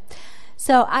 děkuji. Yeah.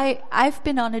 So I've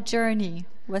been on a journey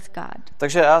with God.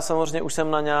 Takže já samozřejmě už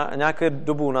jsem na nějaké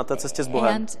dobu na té cestě s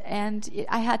Bohem. And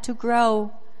I had to grow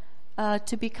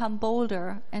to become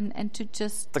bolder and to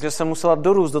just. Takže jsem musela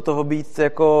dorůst do toho být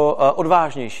jako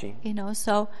odvážnější.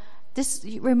 So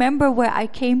remember where I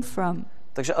came from.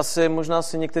 Takže asi možná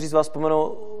si někteří z vás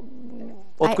vzpomenou,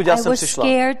 odkud já jsem přišla.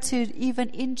 I was scared to even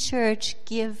in church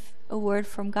give a word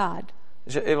from God.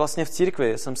 Že i vlastně v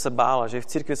církvi jsem se bála, že i v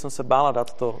církvi jsem se bála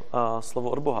dát to slovo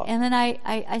od Boha. And then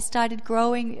I started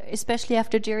growing, especially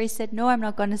after Jerry said, no, I'm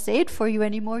not going to say it for you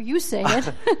anymore, you say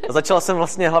it. A začala jsem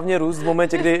vlastně hlavně růst v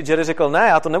momentě, kdy Jerry řekl, ne,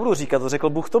 já to nebudu říkat, to řekl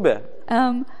Bůh tobě.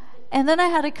 And then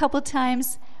I had a couple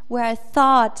times where I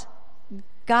thought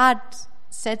God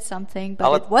said something,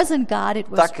 but it wasn't God, it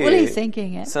was fully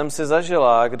thinking it. Jsem si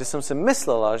zažila, kdy jsem si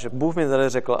myslela, že Bůh mi tady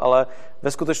řekl, ale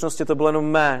ve skutečnosti to bylo jenom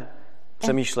mé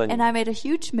přemýšlení. And I made a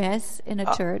huge mess in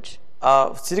a church.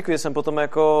 A v církvi jsem potom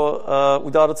jako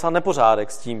udělal docela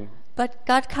nepořádek s tím. But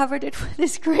God covered it with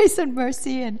His grace and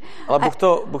mercy, ale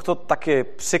Bůh to taky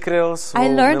přikryl svou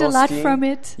milostí. I learned milostí. A lot from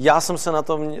it. Já jsem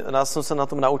se na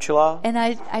tom naučila. And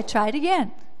I tried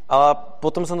again. Ale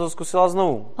potom jsem to zkusila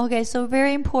znovu. Okay, so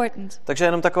very important. Takže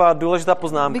jenom taková důležitá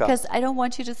poznámka. Because I don't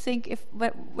want you to think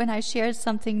when I shared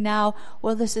something now,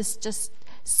 well, this is just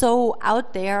so out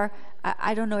there.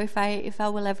 I don't know if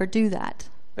I will ever do that.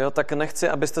 Jo, tak nechci,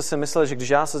 abyste si mysleli, že když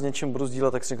já se s něčím budu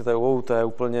sdílet, tak si řeknete, wow, to je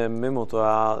úplně mimo, to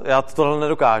já tohle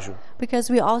nedokážu.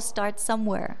 Because we all start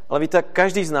somewhere. Ale víte,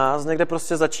 každý z nás někde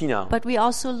prostě začíná. But we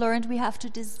also learned we have to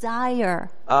desire.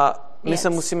 A my se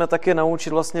musíme taky naučit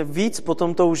vlastně víc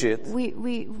potom toužit.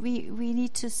 We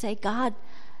need to say, God,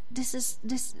 this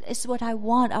is what I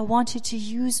want you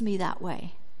to use me that way.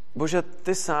 Bože,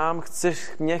 ty sám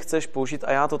mě chceš použít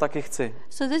a já to taky chci.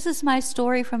 So this is my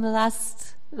story from the last,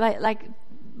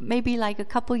 maybe a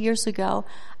couple years ago.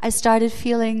 I started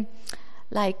feeling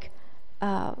like,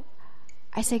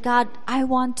 I say, God, I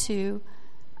want to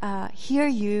hear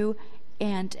you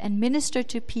and minister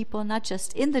to people, not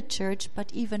just in the church,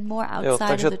 but even more outside of the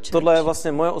church. Takže tohle je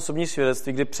vlastně moje osobní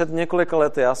svědectví, kdy před několika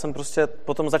lety já jsem prostě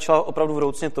potom začala opravdu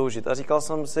vroucně toužit a říkal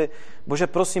jsem si, Bože,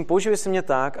 prosím, použij si mě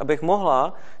tak, abych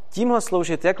mohla tímhle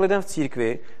sloužit jak lidem v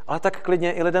církvi, ale tak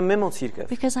klidně i lidem mimo církev.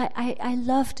 Because I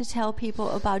love to tell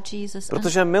people about Jesus.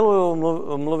 Protože miluju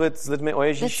mluvit s lidmi o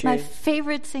Ježíši. That's my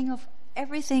favorite thing of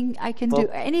everything I can do,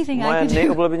 anything I can do. Moje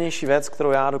nejoblíbenější věc,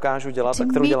 kterou já dokážu dělat a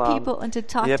kterou dělám,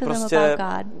 je prostě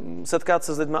setkat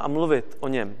se s lidmi a mluvit o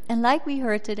něm. And like we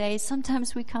heard today,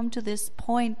 sometimes we come to this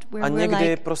point where a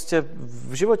někdy prostě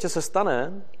v životě se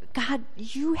stane, God,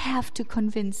 you have to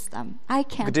convince them. I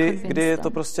can't convince them. Kdy je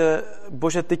to prostě,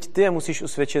 Bože, teď ty je musíš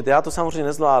usvědčit. Já to samozřejmě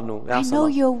nezvládnu. I know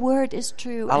your word is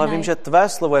true. Ale vím, že tvé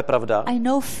slovo je pravda. I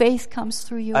know faith comes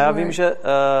through your word. A já vím, že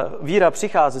víra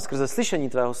přichází skrze slyšení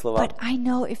tvého slova. But I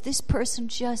know if this person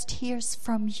just hears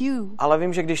from you. Ale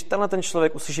vím, že když ten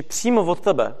člověk uslyší přímo od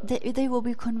tebe, they will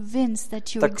be convinced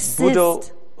that you tak exist. Budou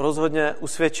rozhodně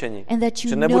usvědčeni.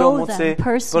 Že nebudou moci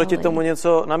proti tomu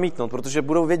něco namítnout, protože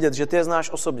budou vědět, že ty je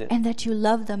znáš osobně. And that you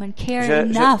love them and care že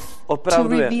enough opravdu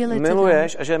to reveal it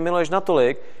miluješ a že je miluješ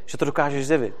natolik, že to dokážeš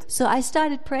zjevit. So I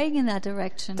started praying in that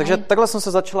direction. Takže takhle jsem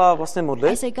se začala vlastně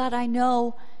modlit. I said, God, I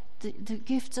know the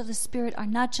gifts of the Spirit are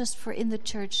not just for in the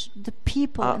church. The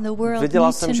people in the world need to know.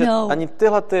 Viděla jsem, že ani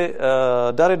tyhle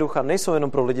dary ducha nejsou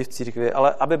jenom pro lidi v církvi,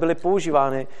 ale aby byly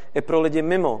používány i pro lidi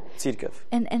mimo církev.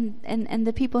 And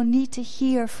the people need to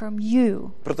hear from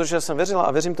you. Protože jsem věřila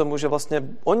a věřím tomu, že vlastně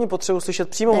oni potřebují slyšet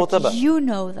přímo od tebe. You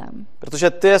know them. Protože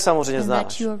ty je samozřejmě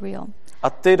znáš. A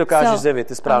ty dokážeš zjevit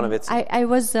ty správné věci.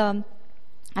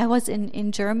 I was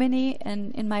in Germany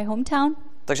and in my hometown.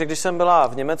 Takže když jsem byla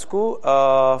v Německu,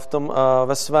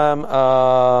 ve svém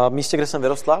místě, kde jsem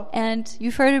vyrostla. And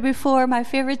you've heard it before, my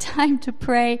favorite time to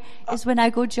pray is when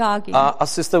I go jogging. A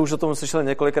asi jste už o tom slyšeli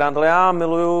několikrát, ale já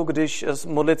miluju,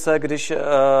 modlit se,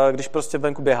 když prostě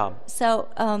venku běhám. So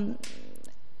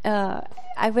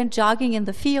I went jogging in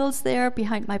the fields there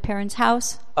behind my parents'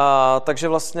 house. Takže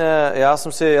vlastně já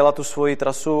jsem si jela tu svoji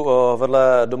trasu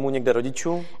vedle domu někde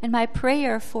rodičů. And my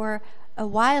prayer for a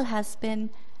while has been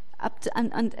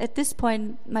at this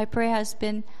point, my prayer has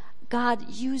been God,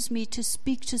 use me to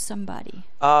speak to somebody.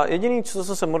 A jediný, co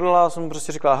jsem se modlila, jsem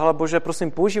prostě říkala, hele Bože,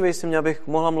 prosím, používej si mě, abych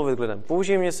mohla mluvit k lidem.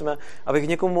 Použij mě si mě, abych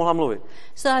někomu mohla mluvit.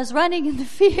 So I was running in the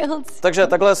fields. Takže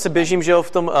takhle si běžím, že jo,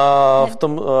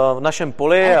 v našem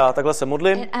poli a takhle se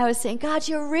modlím. And I was saying, God,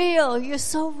 you're real. You're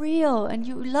so real and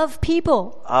you love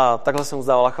people. A takhle jsem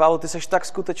uzdávala chválu, ty seš tak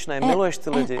skutečný, miluješ ty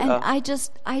lidi. And I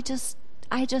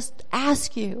just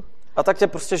ask you. A tak tě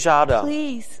prostě žádá.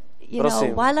 Please,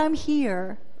 Prosím. while I'm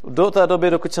here. Do té doby,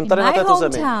 dokud jsem tady na této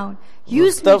zemi,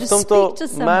 v tomto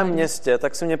mém městě,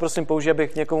 tak si mě prosím použij,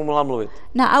 abych někomu mohla mluvit.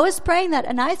 Now I was praying that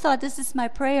and I thought this is my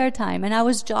prayer time and I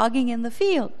was jogging in the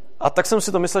field. A tak jsem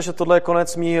si to myslel, že tohle je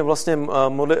konec mýho vlastně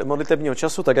modlitebního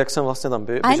času, tak jak jsem vlastně tam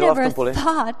běžela v tom poli. I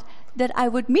never thought that I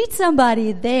would meet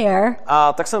somebody there.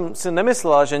 A tak jsem si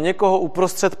nemyslela, že někoho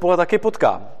uprostřed pole taky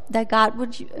potkám. That God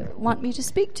would want me to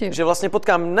speak to. Že vlastně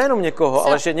potkám nejenom někoho,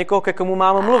 ale že někoho, ke komu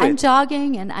mám mluvit. I'm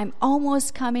jogging and I'm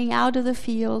almost coming out of the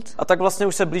field. A tak vlastně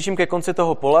už se blížím ke konci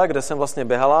toho pole, kde jsem vlastně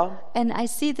běhala. And I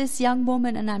see this young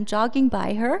woman and I'm jogging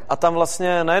by her. A tam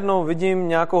vlastně najednou vidím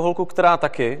nějakou holku, která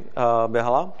taky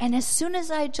běhala. And as soon as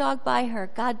I jog by her,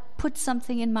 God put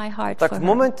something in my heart tak for v her.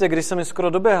 momentě, kdy jsem mi skoro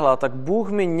doběhla, tak Bůh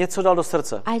mi něco dal do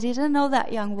srdce. I didn't know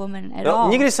that young woman at all.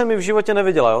 Nikdy jsem ji v životě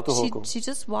neviděla, jo, tu holku. She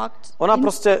just walked Ona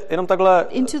prostě jenom takhle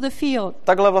into the field.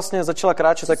 Takhle vlastně začala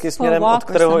kráčet taky směrem, od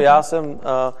kterého já jsem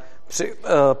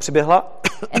přiběhla.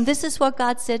 And this is what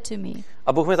God said to me.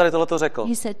 A Bůh mi tady tohleto řekl.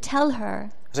 He said, tell her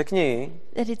řekni jí,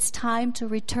 that it's time to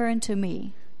return to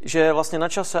me. Že je vlastně na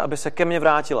čase, aby se ke mně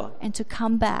vrátila. And to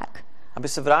come back. Aby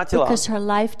se vrátila. Because her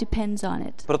life depends on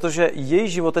it. Protože její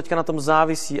život teďka na tom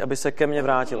závisí, aby se ke mně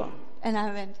vrátila. And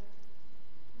I went.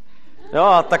 Jo,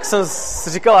 a tak jsem si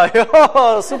říkala, jo,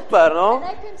 super, no. And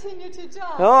I continued to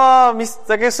jog. Jo, a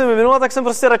tak jak jsem mi minula, tak jsem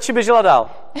prostě radši běžela dál.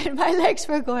 And my legs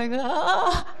were going,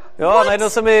 jo, a najednou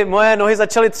se mi moje nohy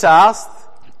začaly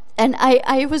třást. And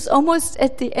I was almost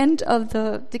at the end of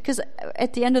because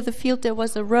at the end of the field there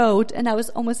was a road and I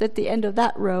was almost at the end of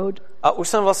that road. A už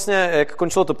jsem vlastně, jak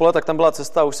končilo to pole, tak tam byla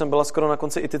cesta a už jsem byla skoro na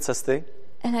konci i ty cesty.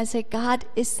 And I said, God,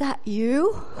 is that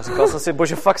you? A říkal jsem si,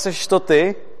 Bože, fakt seš to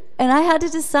ty? And I had to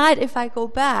decide if I go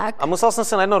back. A musel jsem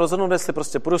se najednou rozhodnout, jestli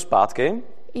prostě půjdu zpátky.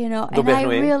 And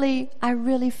I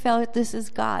really felt this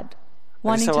is God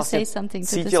wanting to say something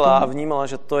to this cítila a woman. vnímala,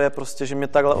 že to je prostě, že mě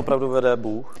takhle opravdu vede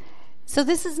Bůh.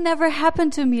 So this has never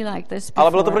happened to me like this before.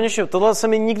 Ale bylo to pro něčeho, tohle se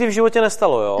mi nikdy v životě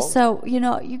nestalo, jo? So,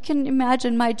 you can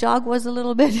imagine my jog was a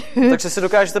little bit Takže si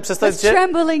dokážete představit, že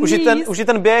už i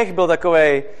ten běh byl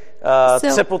takovej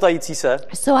třepotající se.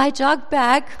 So I jogged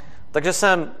back. Takže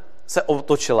jsem se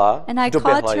otočila, and I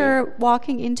caught her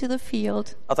walking into the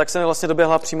field. A tak jsem vlastně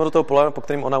doběhla přímo do toho pole, po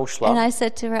kterém ona ušla. And I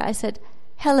said to her,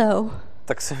 hello.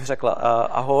 Tak jsem řekla,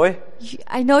 ahoj.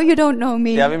 I know you don't know me.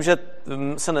 Já vím, že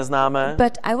se neznáme.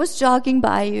 But I was jogging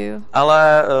by you.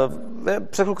 Ale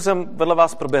před chvilku jsem vedle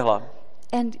vás proběhla.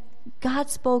 And God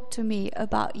spoke to me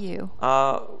about you.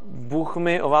 A Bůh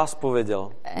mi o vás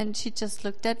pověděl. And she just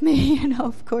looked at me,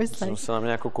 of course. Jsem se na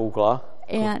mě jako koukla.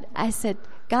 And I said,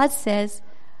 God says,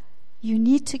 you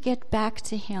need to get back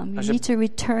to him. You need to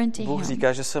return to him. Bůh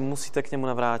říká, že se musíte k němu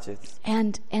navrátit.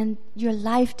 And your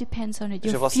life depends on it.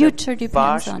 Your vlastně future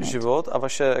depends on it. Váš život a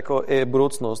vaše jako i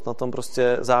budoucnost na tom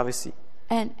prostě závisí.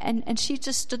 And she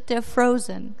just stood there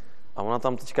frozen. A ona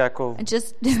tam teďka jako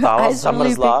stála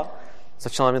zamrzla.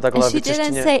 Začala mě takhle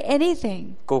vyčeštěně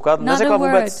koukat. Neřekla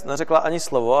vůbec, neřekla ani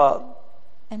slovo.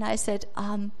 And I said,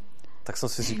 tak jsem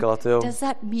si říkala, tyjo. Does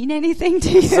that mean anything to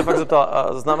you? Se fakt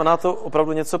zeptala, znamená to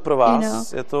opravdu něco pro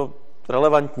vás? Je to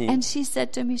relevantní? And she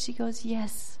said to me, she goes,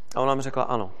 yes. A ona mi řekla,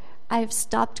 ano. I've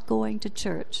stopped going to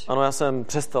church. Ano, já jsem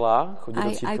přestala chodit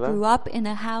do církve. I grew up in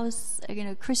a house, in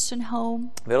a Christian home.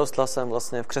 Vyrostla jsem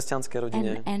vlastně v křesťanské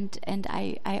rodině. And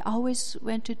I always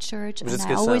went to church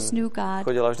and I always knew God.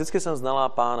 Chodila, vždycky jsem znala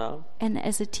Pána. And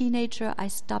as a teenager I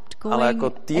stopped going ale jako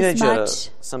teenager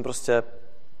jsem prostě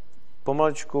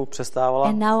pomaličku přestávala.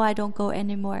 And now I don't go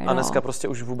anymore at all. A dneska prostě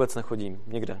už vůbec nechodím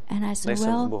nikde. And I said,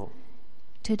 well,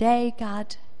 today God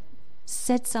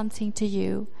said something to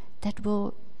you that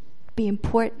will be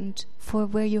important for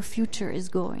where your future is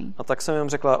going. A tak jsem jim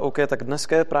řekla, OK, tak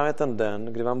dneska je právě ten den,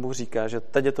 kdy vám Bůh říká, že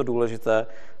teď je to důležité,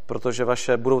 protože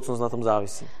vaše budoucnost na tom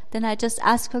závisí. Then I just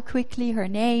asked her quickly her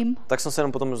name. Tak jsem se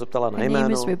jenom potom zeptala na jméno. Her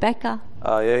name is Rebecca.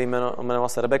 A její jmenovala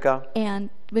se Rebecca.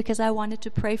 And because I wanted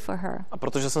to pray for her. A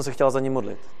protože jsem se chtěla za ní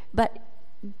modlit. But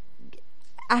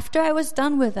after I was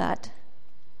done with that,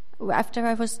 after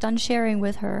I was done sharing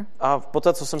with her. A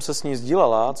poté, co jsem se s ní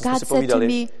sdílela, co jsme si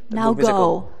povídali, now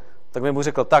go. Tak mi Bůh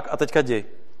řekl, tak a teďka jdi.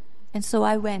 And so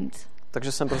I went.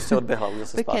 Takže jsem prostě odběhla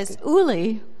zase zpátky. Because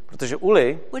Uli protože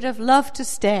Uli would have loved to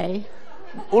stay.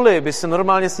 Uli by se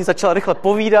normálně s ní začala rychle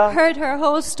povídat heard her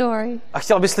whole story, a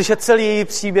chtěla by slyšet celý její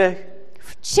příběh.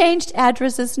 changed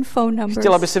addresses and phone numbers,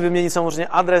 Chtěla by si vyměnit samozřejmě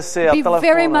adresy a be very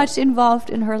telefony. much involved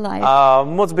in her life. A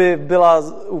moc by byla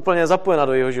úplně zapojena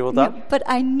do jeho života. But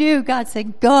I knew God said,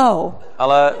 go.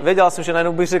 Ale věděla jsem, že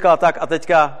najednou bych říkala tak a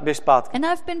teďka běž zpátky. And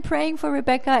I've been praying for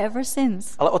Rebecca ever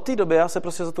since. Ale od té doby já se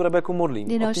prostě za tu Rebeku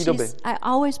modlím. You know, Od té doby. I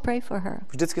always pray for her.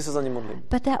 Vždycky se za ní modlím.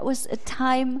 But that was a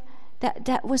time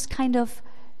that was kind of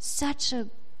such a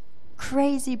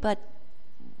crazy but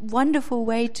wonderful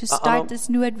way to start this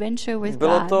new adventure with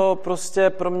Bylo God. to prostě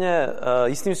pro mě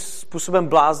jistým způsobem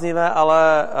bláznivé,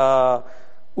 ale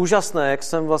úžasné, jak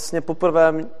jsem vlastně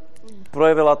poprvé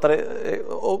projevila tady,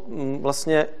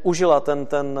 vlastně užila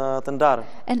ten dar.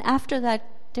 And after that,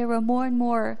 there were more and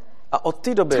more A od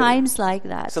té doby times like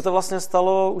that, se to vlastně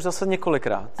stalo už zase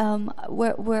několikrát.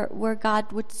 where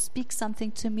God would speak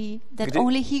something to me that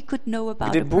only He could know about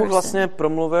Kdy a Bůh person. vlastně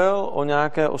promluvil o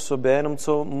nějaké osobě, jenom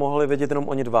co mohli vědět jenom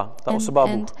oni dva, ta osoba a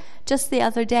Bůh. And just the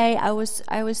other day,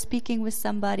 I was speaking with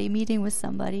somebody, meeting with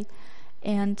somebody,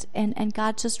 and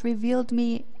God just revealed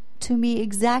to me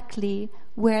exactly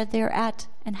where they're at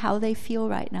and how they feel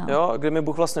right now. Jo, kdy mi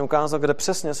Bůh vlastně ukázal, kde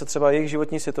přesně se třeba jejich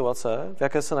životní situace, v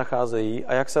jaké se nacházejí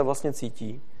a jak se vlastně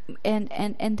cítí.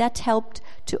 And that helped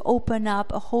to open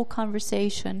up a whole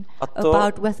conversation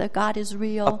about whether God is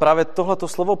real. A právě tohleto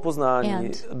slovo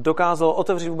poznání dokázalo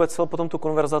otevřít vůbec celou potom tu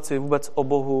konverzaci vůbec o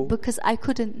Bohu. Because I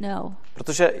couldn't know.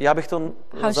 Protože já bych to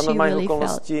za normálních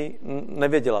okolností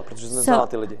nevěděla, protože jsem neznala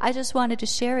ty lidi. I just wanted to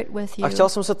share it with you. A chtěl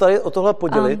jsem se tady o tohle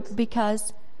podělit.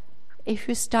 Because if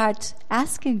you start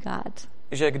asking God,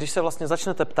 že když se vlastně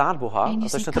začnete ptát Boha a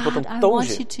začnete potom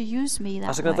toužit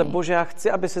a řeknete, Bože, já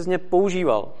chci, aby se z mě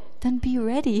používal, then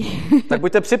be ready. tak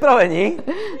buďte připraveni.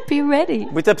 Be ready.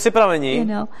 Buďte připraveni. You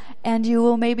know, and you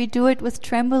will maybe do it with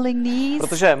trembling knees.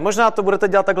 Protože možná to budete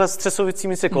dělat takhle s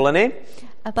třesujícími se koleny.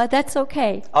 But that's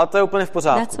okay. Ale to je úplně v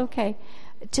pořádku. That's okay.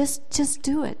 Just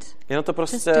do it. Jenom to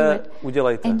prostě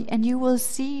udělejte. And you will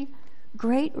see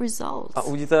great results. A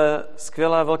uvidíte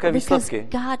skvělé velké výsledky.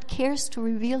 God cares to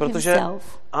reveal protože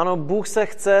himself. Ano, Bůh se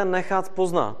chce nechat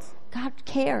poznat. God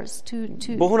cares to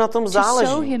Bohu na tom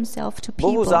záleží. show himself to people.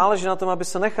 Bohu záleží na tom, aby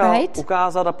se nechal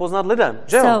ukázat a poznat lidem.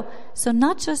 Že jo? So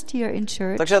not just here in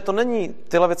church. Takže to není,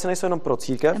 tyhle věci nejsou jenom pro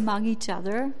církev. Among each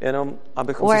other. Jenom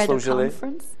abychom si sloužili.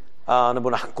 Nebo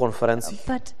na konferencích.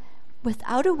 But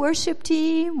without a worship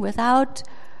team, without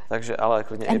takže ale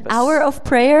klidně an i bez, hour of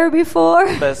prayer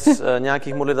before. bez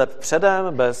nějakých modliteb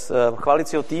předem, bez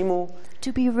chválicího týmu. To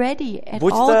be ready at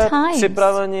buďte all times.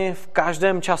 připraveni v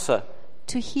každém čase.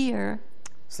 To hear.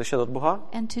 Slyšet od Boha.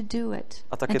 And to do it.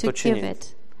 A taky and to to činit. give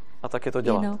it. A taky to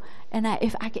dělat. You know, and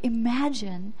if I can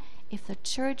imagine if the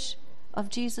church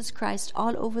of Jesus Christ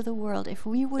all over the world, if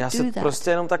we would já do si that.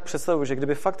 prostě jenom tak představuji, že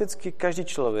kdyby fakticky každý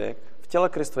člověk v těle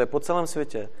Kristově po celém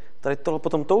světě tady toho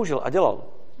potom toužil a dělal.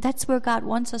 That's where God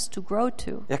wants us to grow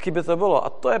to. Jaký by to bylo? A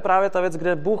to je právě ta věc,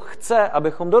 kde Bůh chce,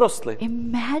 abychom dorostli.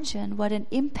 Imagine what an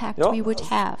impact we would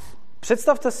have.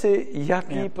 Představte si,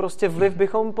 jaký prostě vliv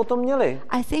bychom potom měli.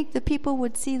 I think the people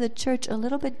would see the church a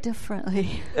little bit differently.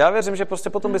 Já věřím, že prostě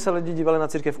potom by se lidi dívali na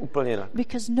církev úplně jinak.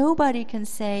 Because nobody can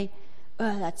say,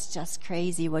 oh, that's just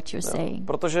crazy what you're saying.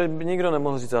 Protože by nikdo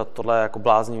nemohl říct, tohle je jako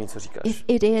bláznivý, co říkáš. If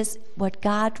it is what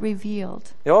God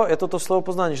revealed. Jo, je to slovo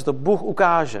poznání, že to Bůh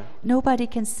ukáže. Nobody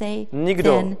can say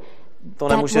nikdo then to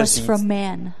nemůže říct, from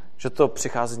man. že to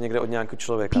přichází někde od nějakého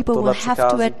člověka. People tohle will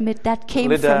have to admit that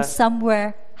came from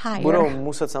somewhere higher. Budou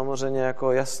muset samozřejmě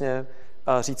jako jasně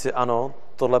říci ano,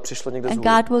 tohle přišlo někde z hůry.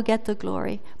 And God will get the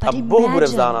glory. But a Bohu bude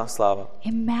vzdána sláva.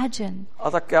 Imagine.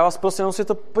 A tak já vás prosím, si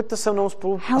to pojďte se mnou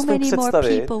spolu aspoň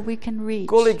představit,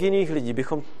 kolik jiných lidí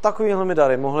bychom takovýhle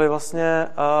dary mohli vlastně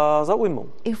zaujmout.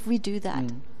 If we do that.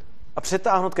 A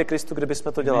přetáhnout ke Kristu,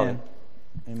 kdybychom to dělali.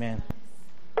 Amen.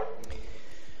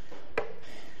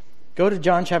 Go to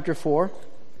John chapter 4.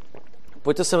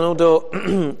 Pojďte se mnou do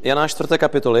Jana 4.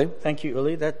 kapitoly. Thank you,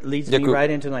 Uli. That leads me right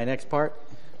into my next part.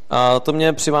 A to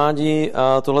mě přivádí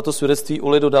tohleto svědectví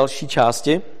Uli do další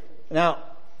části. Now,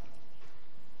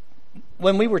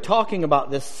 when we were talking about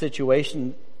this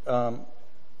situation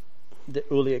that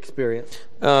Uli experienced,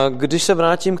 když se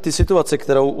vrátím k té situaci,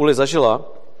 kterou Uli zažila,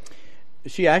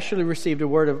 she actually received a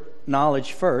word of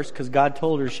knowledge first, because God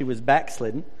told her she was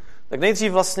backslidden. Tak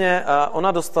nejdřív vlastně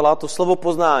ona dostala to slovo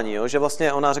poznání, jo? Že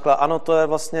vlastně ona řekla, ano, to je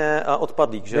vlastně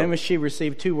odpadlík. Že? Then she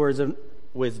received two words of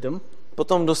wisdom.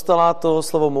 Potom dostala to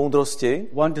slovo moudrosti.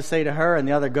 One to say to her and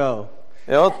the other go.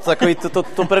 Jo, takový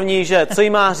to první, že co jí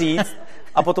má říct,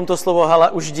 a potom to slovo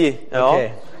hele, už jdi. Jo?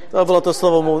 Okay. To bylo to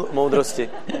slovo moudrosti.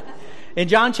 In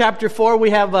John chapter 4 we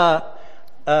have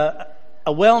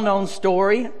a well-known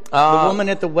story, the woman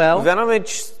at the well. V Janovi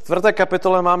 4.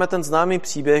 kapitole máme ten známý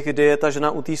příběh, kdy je ta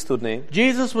žena u té studny.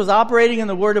 Jesus was operating in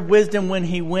the word of wisdom when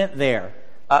he went there.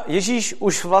 A Ježíš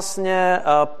už vlastně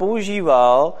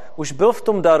už byl v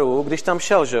tom daru, když tam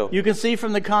šel, že jo? You can see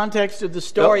from the context of the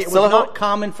story, it was not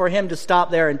common for him to stop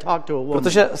there and talk to a woman.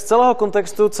 Protože z celého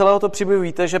kontextu, celého to příběhu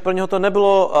víte, že pro něho to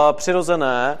nebylo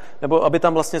přirozené, nebo aby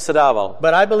tam vlastně sedával.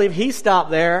 But I believe he stopped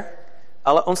there.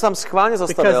 Ale on se tam schválně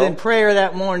zastavil. Because in prayer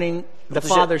that morning, the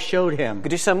Father showed him.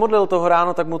 Když se modlil toho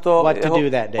ráno, tak mu to jeho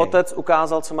otec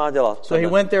ukázal, co má dělat. So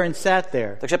he went there and sat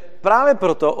there. Takže právě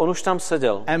proto on už tam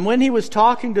seděl. And when he was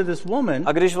talking to this woman,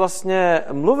 a když vlastně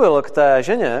mluvil k té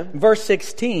ženě, verse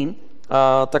 16,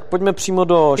 tak pojďme přímo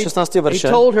do 16. verše.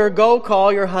 He told her, go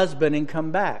call your husband and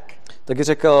come back. Tak jí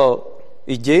řekl,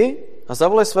 jdi a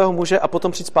zavolej svého muže a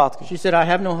potom přijď zpátky. She said, I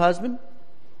have no husband.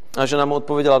 A žena mu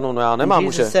odpověděla, no já nemám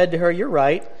muže. Jesus said to her, you're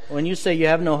right. When you say you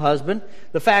have no husband,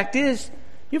 the fact is,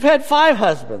 you've had 5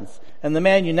 husbands, and the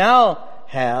man you now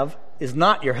have is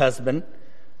not your husband.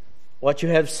 What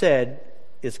you have said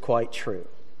is quite true.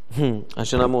 A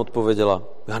žena mu odpověděla,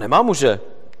 já nemám muže.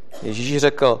 Ježíš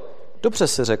řekl, dobře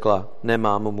jsi řekla,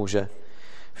 nemám muže.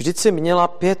 Vždyť jsi měla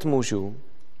 5 mužů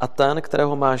a ten,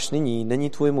 kterého máš nyní, není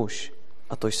tvůj muž.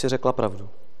 A to jsi řekla pravdu.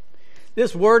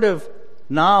 This word of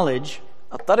knowledge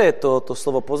a tady to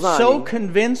slovo poznání so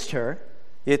convinced her,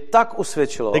 je tak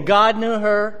usvědčilo, that God knew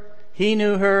her, he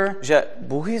knew her, že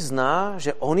Bůh ji zná,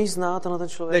 že on ji zná, ten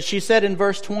člověk. That she said in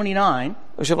verse 29,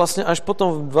 že vlastně až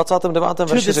potom v 29.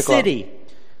 verši řekla,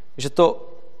 že to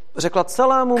řekla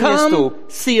celému městu. Come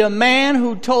see a man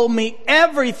who told me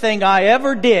everything I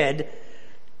ever did.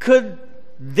 Could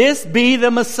this be the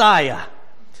Messiah?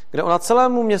 Kde ona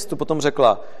celému městu potom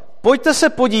řekla, pojďte se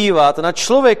podívat na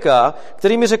člověka,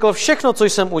 který mi řekl všechno, co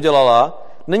jsem udělala.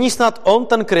 Není snad on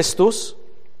ten Kristus?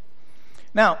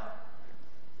 Now,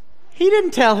 he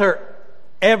didn't tell her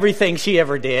everything she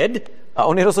ever did. A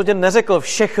on jí rozhodně neřekl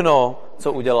všechno,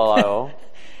 co udělala, jo?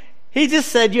 He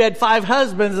just said you had 5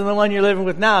 husbands and the one you're living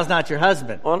with now is not your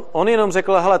husband. On jenom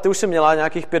řekl, hele, ty už jsi měla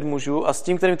nějakých 5 mužů a s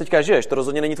tím, kterým teďka žiješ, to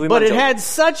rozhodně není tvůj manžel. But it had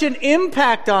such an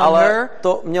impact on ale her.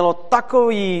 To mělo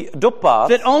takový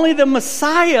dopad, that only the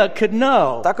Messiah could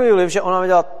know. Takový vliv, že ona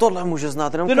věděla, tohle může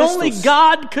znát jenom Kristus. That only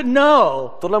God could know.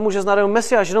 Tohle může znát jenom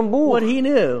Mesiáš, jenom Bůh. What he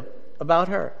knew about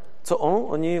her. Co on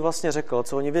o ní vlastně řekl,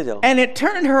 co o ní věděl. And it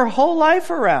turned her whole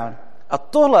life around. A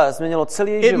tohle změnilo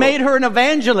celý její život. It made her an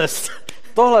evangelist.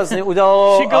 Tohle z ní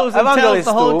udělalo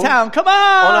evangelistu.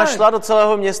 Ona šla do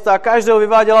celého města a každého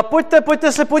vyváděla,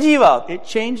 pojďte se podívat.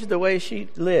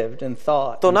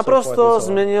 To naprosto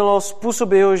změnilo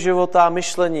způsob jeho života,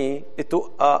 myšlení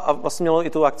a vlastně mělo i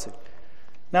tu akci.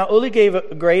 Now Uli gave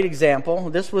a great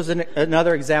example. This was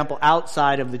another example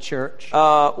outside of the church.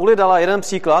 Uli dala jeden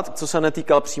příklad, co se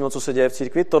netýkal přímo, co se děje v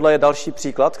církvi. Tohle je další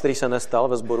příklad, který se nestal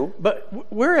ve sboru. But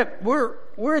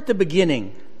we're at the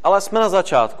beginning. Ale jsme na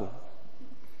začátku.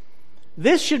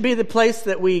 This should be the place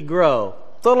that we grow.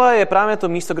 Tohle je právě to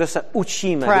místo, kde se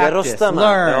učíme, practice, kde rosteme,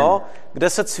 learn. Jo? Kde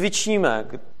se cvičíme.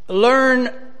 Learn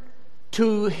to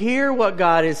hear what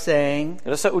God is saying.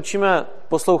 Kde se učíme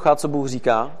poslouchat, co Bůh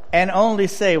říká. And only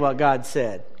say what God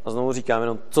said. A znovu říkám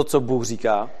jenom to, co Bůh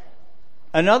říká.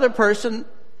 Another person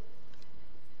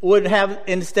would have,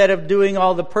 instead of doing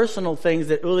all the personal things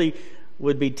that Uli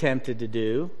would be tempted to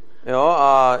do. Jo,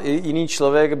 a jiný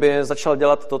člověk by začal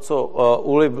dělat to, co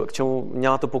Uli, k čemu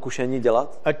měla to pokušení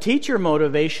dělat. A teacher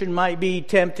motivation might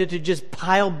be tempted to just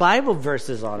pile Bible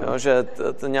verses on him. Jo, že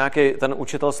nějaký ten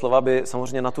učitel slova by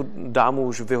samozřejmě na tu dámu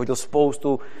už vyhodil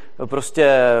spoustu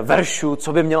prostě veršů,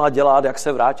 co by měla dělat, jak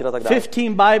se vrátit a tak dále. 15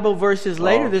 Bible verses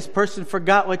later, this person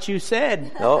forgot what you said.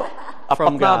 Jo. A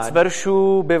 15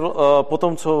 veršů by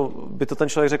potom, co by to ten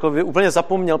člověk řekl, by úplně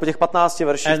zapomněl po těch 15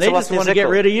 verších, co vlastně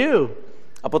řekl.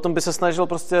 A potom by se snažil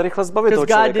prostě rychle zbavit toho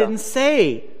člověka.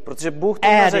 Protože Bůh to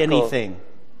neřekl.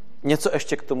 Něco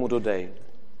ještě k tomu dodej.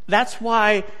 That's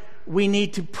why we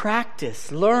need to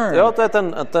practice, learn. Jo, to je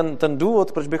ten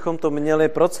důvod, proč bychom to měli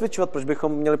procvičovat, proč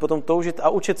bychom měli potom toužit a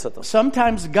učit se to.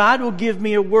 Sometimes God will give me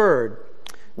a word.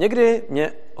 Někdy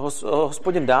mě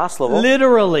Hospodin dá slovo.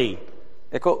 Literally.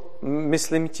 Jako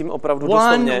myslím tím opravdu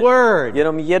doslovně. One word.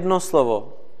 Jenom jedno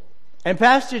slovo. And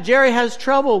Pastor Jerry has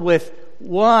trouble with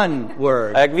one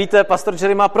word. A jak víte, pastor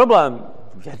Jerry má problém.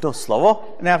 Jedno slovo?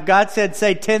 Now if God said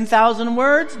say 10,000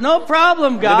 words, no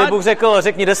problem, God. Kdyby Bůh řekl,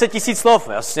 řekni 10,000 slov,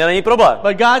 jasně není problém.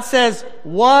 But God says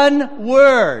one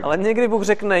word. Ale někdy Bůh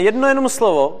řekne jenom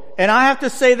slovo. And I have to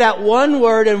say that one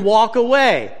word and walk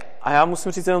away. A já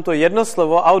musím říct jenom to jedno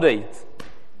slovo a odejít.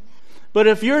 But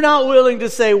if you're not willing to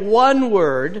say one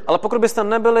word, ale pokud byste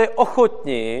nebyli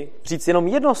ochotni říct jenom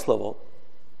jedno slovo,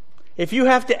 If you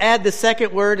have to add the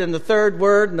second word and the third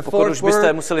word and the Pokud fourth už byste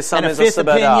word museli and sami a za fifth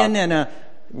sebe opinion dát and a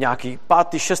nějaký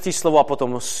pátý, šestý slovo a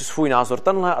potom svůj názor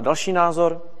tenhle a další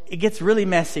názor, it gets really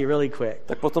messy really quick.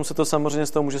 tak potom se to samozřejmě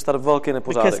z toho může stát velký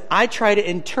nepořádek. Because I try to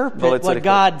interpret Velice what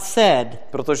rychle. God said.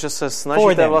 Protože se For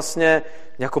snažíte them. vlastně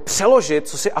jako přeložit,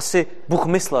 co si asi Bůh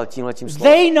myslel tímhletím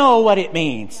slovem. They know what it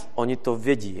means. Oni to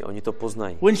vědí, oni to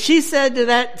poznají. When she said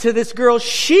to this girl,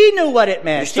 she knew what it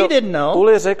meant. Když She to didn't know.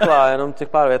 Uli řekla jenom těch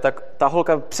pár vět, tak ta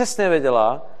holka přesně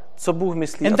věděla, co Bůh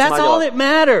myslí And a co má that's all dělat. that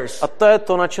matters. A to je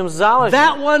to, na čem záleží.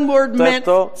 That one word To je meant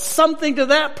to, something to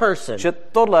that person. že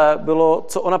tohle bylo,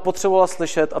 co ona potřebovala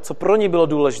slyšet a co pro ní bylo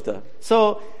důležité.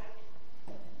 So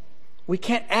we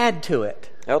can't add to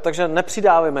it. Jo, takže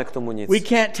nepřidávíme k tomu nic. We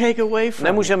can't take away from it.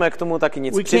 Nemůžeme k tomu taky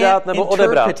nic We přidat can't nebo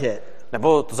odebrat. interpret it.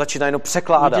 Nebo to začíná jenom We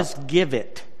překládat. just give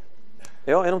it.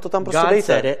 Jo, jenom to tam prostě God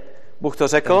said dejte. it. Bůh to And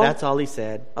řekl that's all he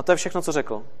said. a to je všechno, co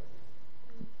řekl.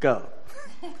 Go.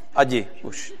 A jdi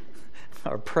už.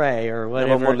 Or pray or Nebo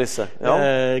whatever modli se. Jo?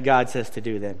 God says to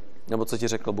do then. Nebo co ti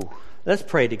řekl Bůh. Let's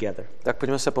pray together. Tak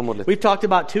pojďme se pomodlit. We've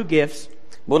talked about two gifts.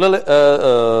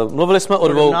 Mluvili jsme o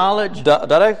Word of dvou knowledge,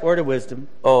 darech, word of wisdom.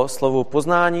 o slovu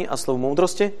poznání a slovu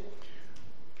moudrosti.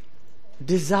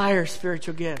 Desire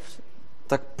spiritual gifts.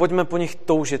 Tak pojďme po nich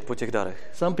toužit, po těch darech.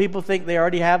 Some people think they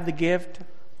already have the gift.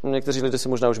 Někteří lidé si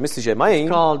možná už myslí, že je mají.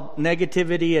 It's called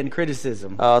negativity and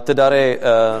criticism. A ty dary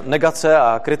negace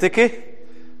a kritiky,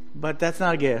 But that's not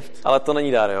a gift. ale to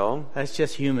není dar, jo? That's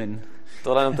just human.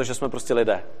 Tohle je jenom to, že jsme prostě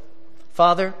lidé.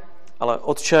 Father, Ale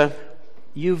Otče,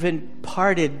 you've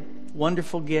imparted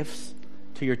wonderful gifts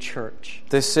to your church.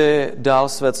 ty jsi dal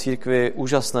své církvi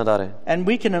úžasné dary. And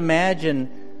we can imagine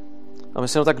A my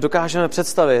si tak dokážeme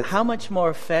představit, how much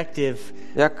more effective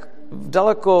jak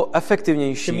daleko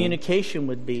efektivnější communication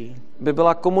would be. by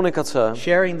byla komunikace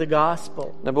Sharing the gospel.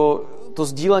 nebo to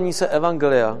sdílení se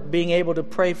evangelia, Being able to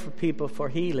pray for people for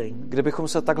healing. kdybychom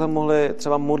se takhle mohli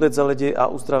třeba modlit za lidi a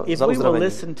If za we will uzdravení.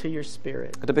 listen to your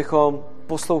spirit. Kdybychom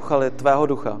poslouchali tvého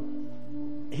ducha,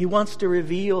 He wants to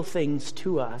reveal things to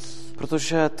us.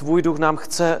 protože tvůj duch nám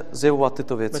chce zjevovat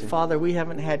tyto But věci. Father, we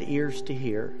haven't had ears to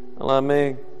hear. Ale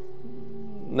my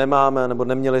nemáme nebo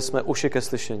neměli jsme uši ke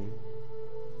slyšení.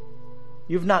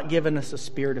 You've not given us a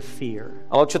spirit of fear,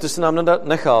 Ale Otče, ty jsi nám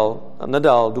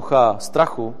nedal ducha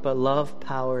strachu, but love,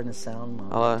 power, and a sound mind.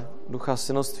 ale ducha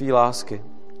synoství, lásky.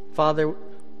 Father,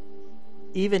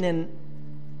 even in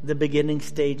the beginning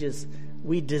stages,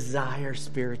 we desire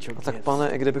spiritual A tak, gifts. Pane,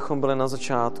 i kdybychom byli na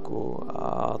začátku,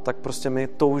 tak prostě my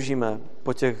toužíme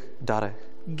po těch darech.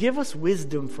 Give us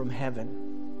wisdom from heaven.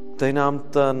 Dej nám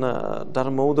ten dar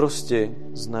moudrosti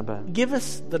z nebe. Give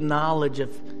us the knowledge of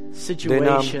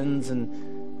situations and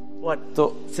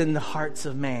what's in the hearts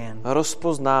of man.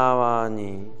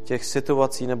 Rozpoznávání těch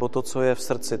situací nebo to, co je v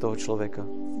srdci toho člověka.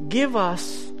 Give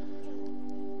us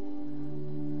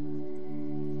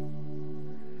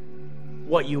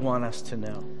what you want us to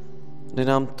know. Dej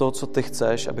nám to, co ty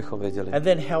chceš, abychom věděli. And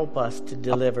then help us to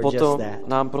deliver just Potom that.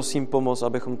 nám prosím pomoz,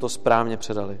 abychom to správně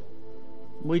předali.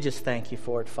 We just thank you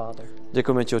for it, Father.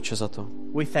 Děkujeme ti, Otče, za to.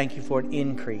 We thank you for an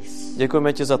increase.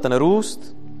 Děkujeme ti za ten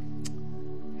růst.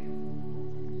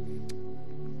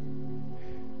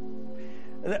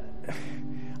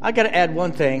 I got to add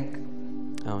one thing.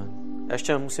 Amen. Já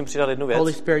ještě musím přidat jednu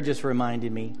Holy věc. Spirit just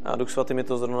reminded me. A Duch Svatý mi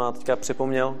to zrovna teďka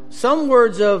připomněl. Some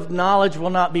words of knowledge will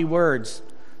not be words.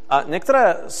 A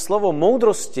některé slovo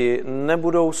moudrosti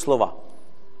nebudou slova.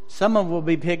 Some of them will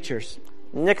be pictures.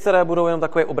 Některé budou jenom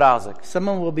takový obrázek.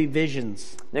 Some of them will be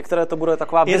visions. Některé to bude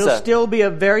taková It'll vize. still be a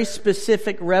very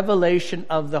specific revelation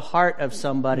of the heart of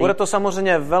somebody. Bude to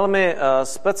samozřejmě velmi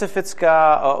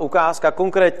specifická ukázka,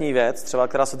 konkrétní věc, třeba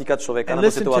která se týká člověka And nebo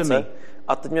listen to me. situace.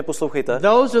 A teď mě poslouchejte.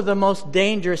 Those are the most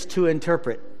dangerous to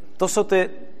interpret. To jsou ty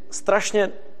strašně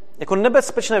jako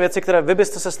nebezpečné věci, které vy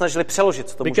byste se snažili přeložit,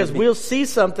 co to může Because být. we'll see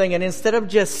something and instead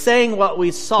of just saying what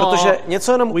we saw, Protože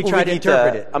něco jenom we try to interpret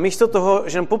uvidíte it. a místo toho,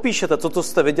 že jenom popíšete to, co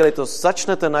jste viděli, to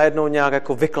začnete najednou nějak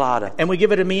jako vykládat. And we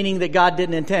give it a meaning that God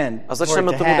didn't intend A for it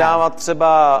začneme to tomu have. dávat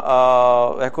třeba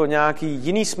jako nějaký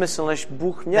jiný smysl, než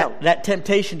Bůh měl. That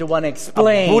temptation to want to A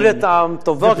explain. bude tam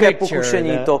to velké picture,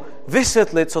 pokušení, the- to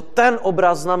vysvětlit, co ten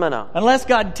obraz znamená. Unless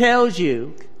God tells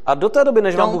you, A do té doby,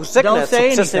 než vám Don't- Bůh řekne, don't co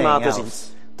say přesně anything máte else.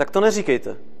 říct, tak to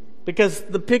neříkejte. because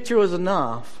the picture was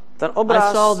enough. Ten I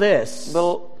obraz saw this.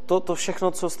 byl to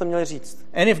všechno, co jste měli říct.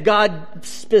 And if God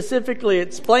specifically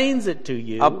explains it to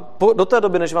you, A do té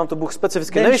doby, než vám to Bůh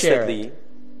specificky Then nevysvětlí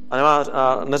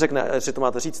a neřekne, že to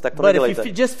máte říct, tak to but if you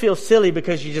nedělejte. just feel silly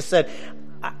because you just said,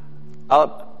 Ale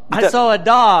I víte, saw a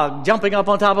dog jumping up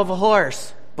on top of a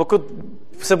horse. pokud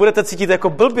se budete cítit jako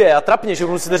blbě a trapně, že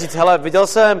musíte říct, hele, viděl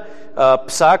jsem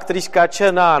psa, který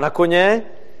skáče na koně.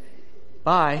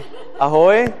 Bye.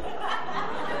 Ahoj.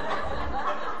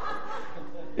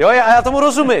 Jo, já tomu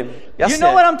rozumím. Jasně. You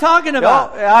know what I'm talking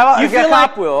about. Jo, já feel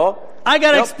chápu, jo. I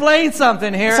gotta explain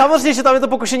something here. Samozřejmě, že tam je to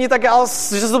pokušení, tak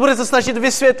že se to budete snažit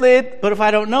vysvětlit. But if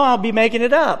I don't know, I'll be making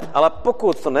it up. Ale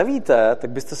pokud to nevíte, tak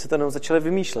byste si to jenom začali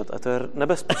vymýšlet a to je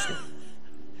nebezpečné.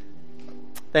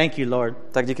 Thank you, Lord,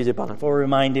 Tak díky ti, Pane. for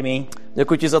reminding me.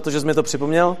 Děkuji ti za to, že jsi mi to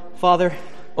připomněl. Father,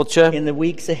 Otče, in the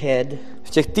weeks ahead, v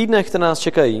těch týdnech, které nás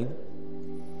čekají,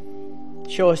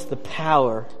 show us the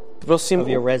power prosím, of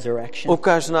your resurrection,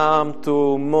 ukaž nám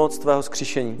tu moc tvého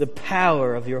vzkříšení, the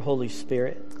power of your Holy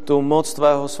Spirit, tu moc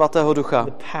tvého svatého ducha,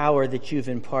 the power that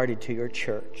you've imparted to your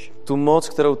church. tu moc,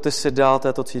 kterou ty si dal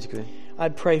této církvi. I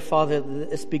pray, Father, that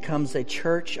this becomes a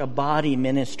church, a body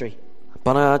ministry.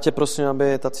 Pane, já tě prosím,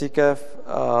 aby ta církev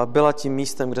byla tím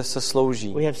místem, kde se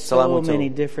slouží We have celému so many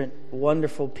tělu. different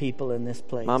wonderful people in this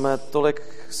place Máme tolik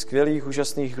skvělých,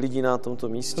 úžasných lidí na tomto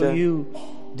who místě, you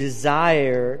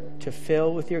desire to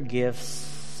fill with your gifts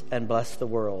and bless the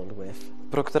world with.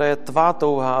 pro které je tvá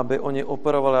touha, aby oni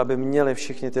operovali, aby měli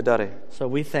všichni ty dary.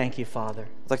 So we thank you, Father.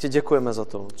 Tak ti děkujeme za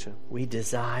to, Otče. We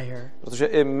desire Protože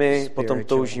i my potom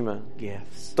spiritual toužíme.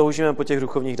 gifts. Toužíme po těch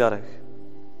duchovních darech.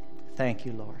 Thank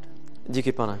you, Lord.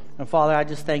 Díky, Pane. And Father, I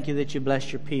just thank you that you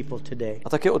bless your people today. A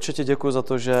taky, Otče, ti děkuji za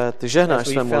to, že ty žehnáš As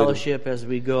we svému lidu. fellowship, as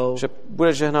we go, Že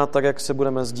budeš žehnat tak, jak se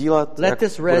budeme sdílet. let jak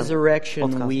this budeme resurrection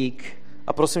odcházet. week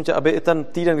A prosím tě, aby i ten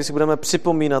týden, kdy si budeme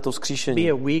připomínat to be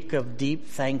vzkříšení, a week of deep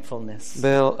thankfulness,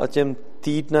 byl a tím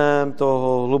týdnem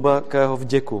toho hlubokého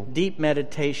vděku. deep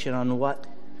meditation on what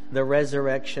the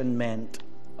resurrection meant,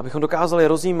 Abychom dokázali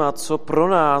rozjímat, co pro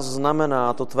nás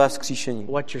znamená to tvé vzkříšení.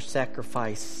 what your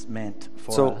sacrifice meant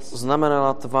for Co us.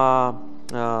 znamenala tvá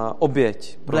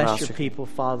oběť pro nás Bless your všechny. people,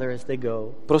 Father, as they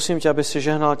go. Prosím tě, aby si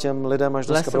žehnal těm lidem, až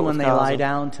Bless dneska them budou when they lie odcházet.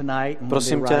 down tonight and when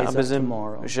Prosím they tě, rise aby up jim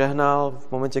tomorrow. žehnal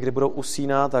v momentě, kdy budou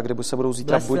usínat a kdy se budou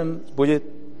zítra Bless them. budit.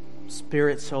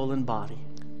 Spirit, soul, and body.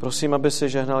 Prosím, aby si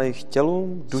žehnal jejich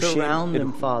tělům, duši Surround i them,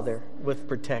 duchu. Father, with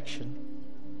protection.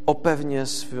 Opevně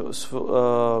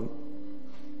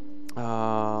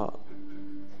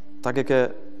tak, jak je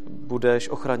budeš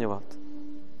ochraňovat.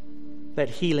 Let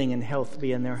healing and health be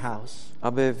in their house.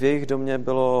 Aby v jejich domě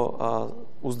bylo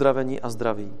uzdravení a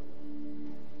zdraví.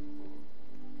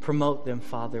 Promote them,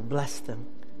 Father. Bless them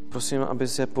Prosím, aby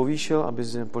je povýšil, aby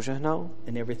je požehnal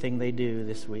in everything they do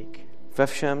this week. ve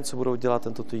všem, co budou dělat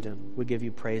tento týden. We give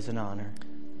you praise and honor.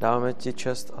 Dáváme ti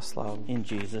čest a slávu. In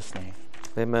Jesus' name.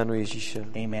 Ve jménu Ježíše.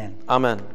 Amen. Amen.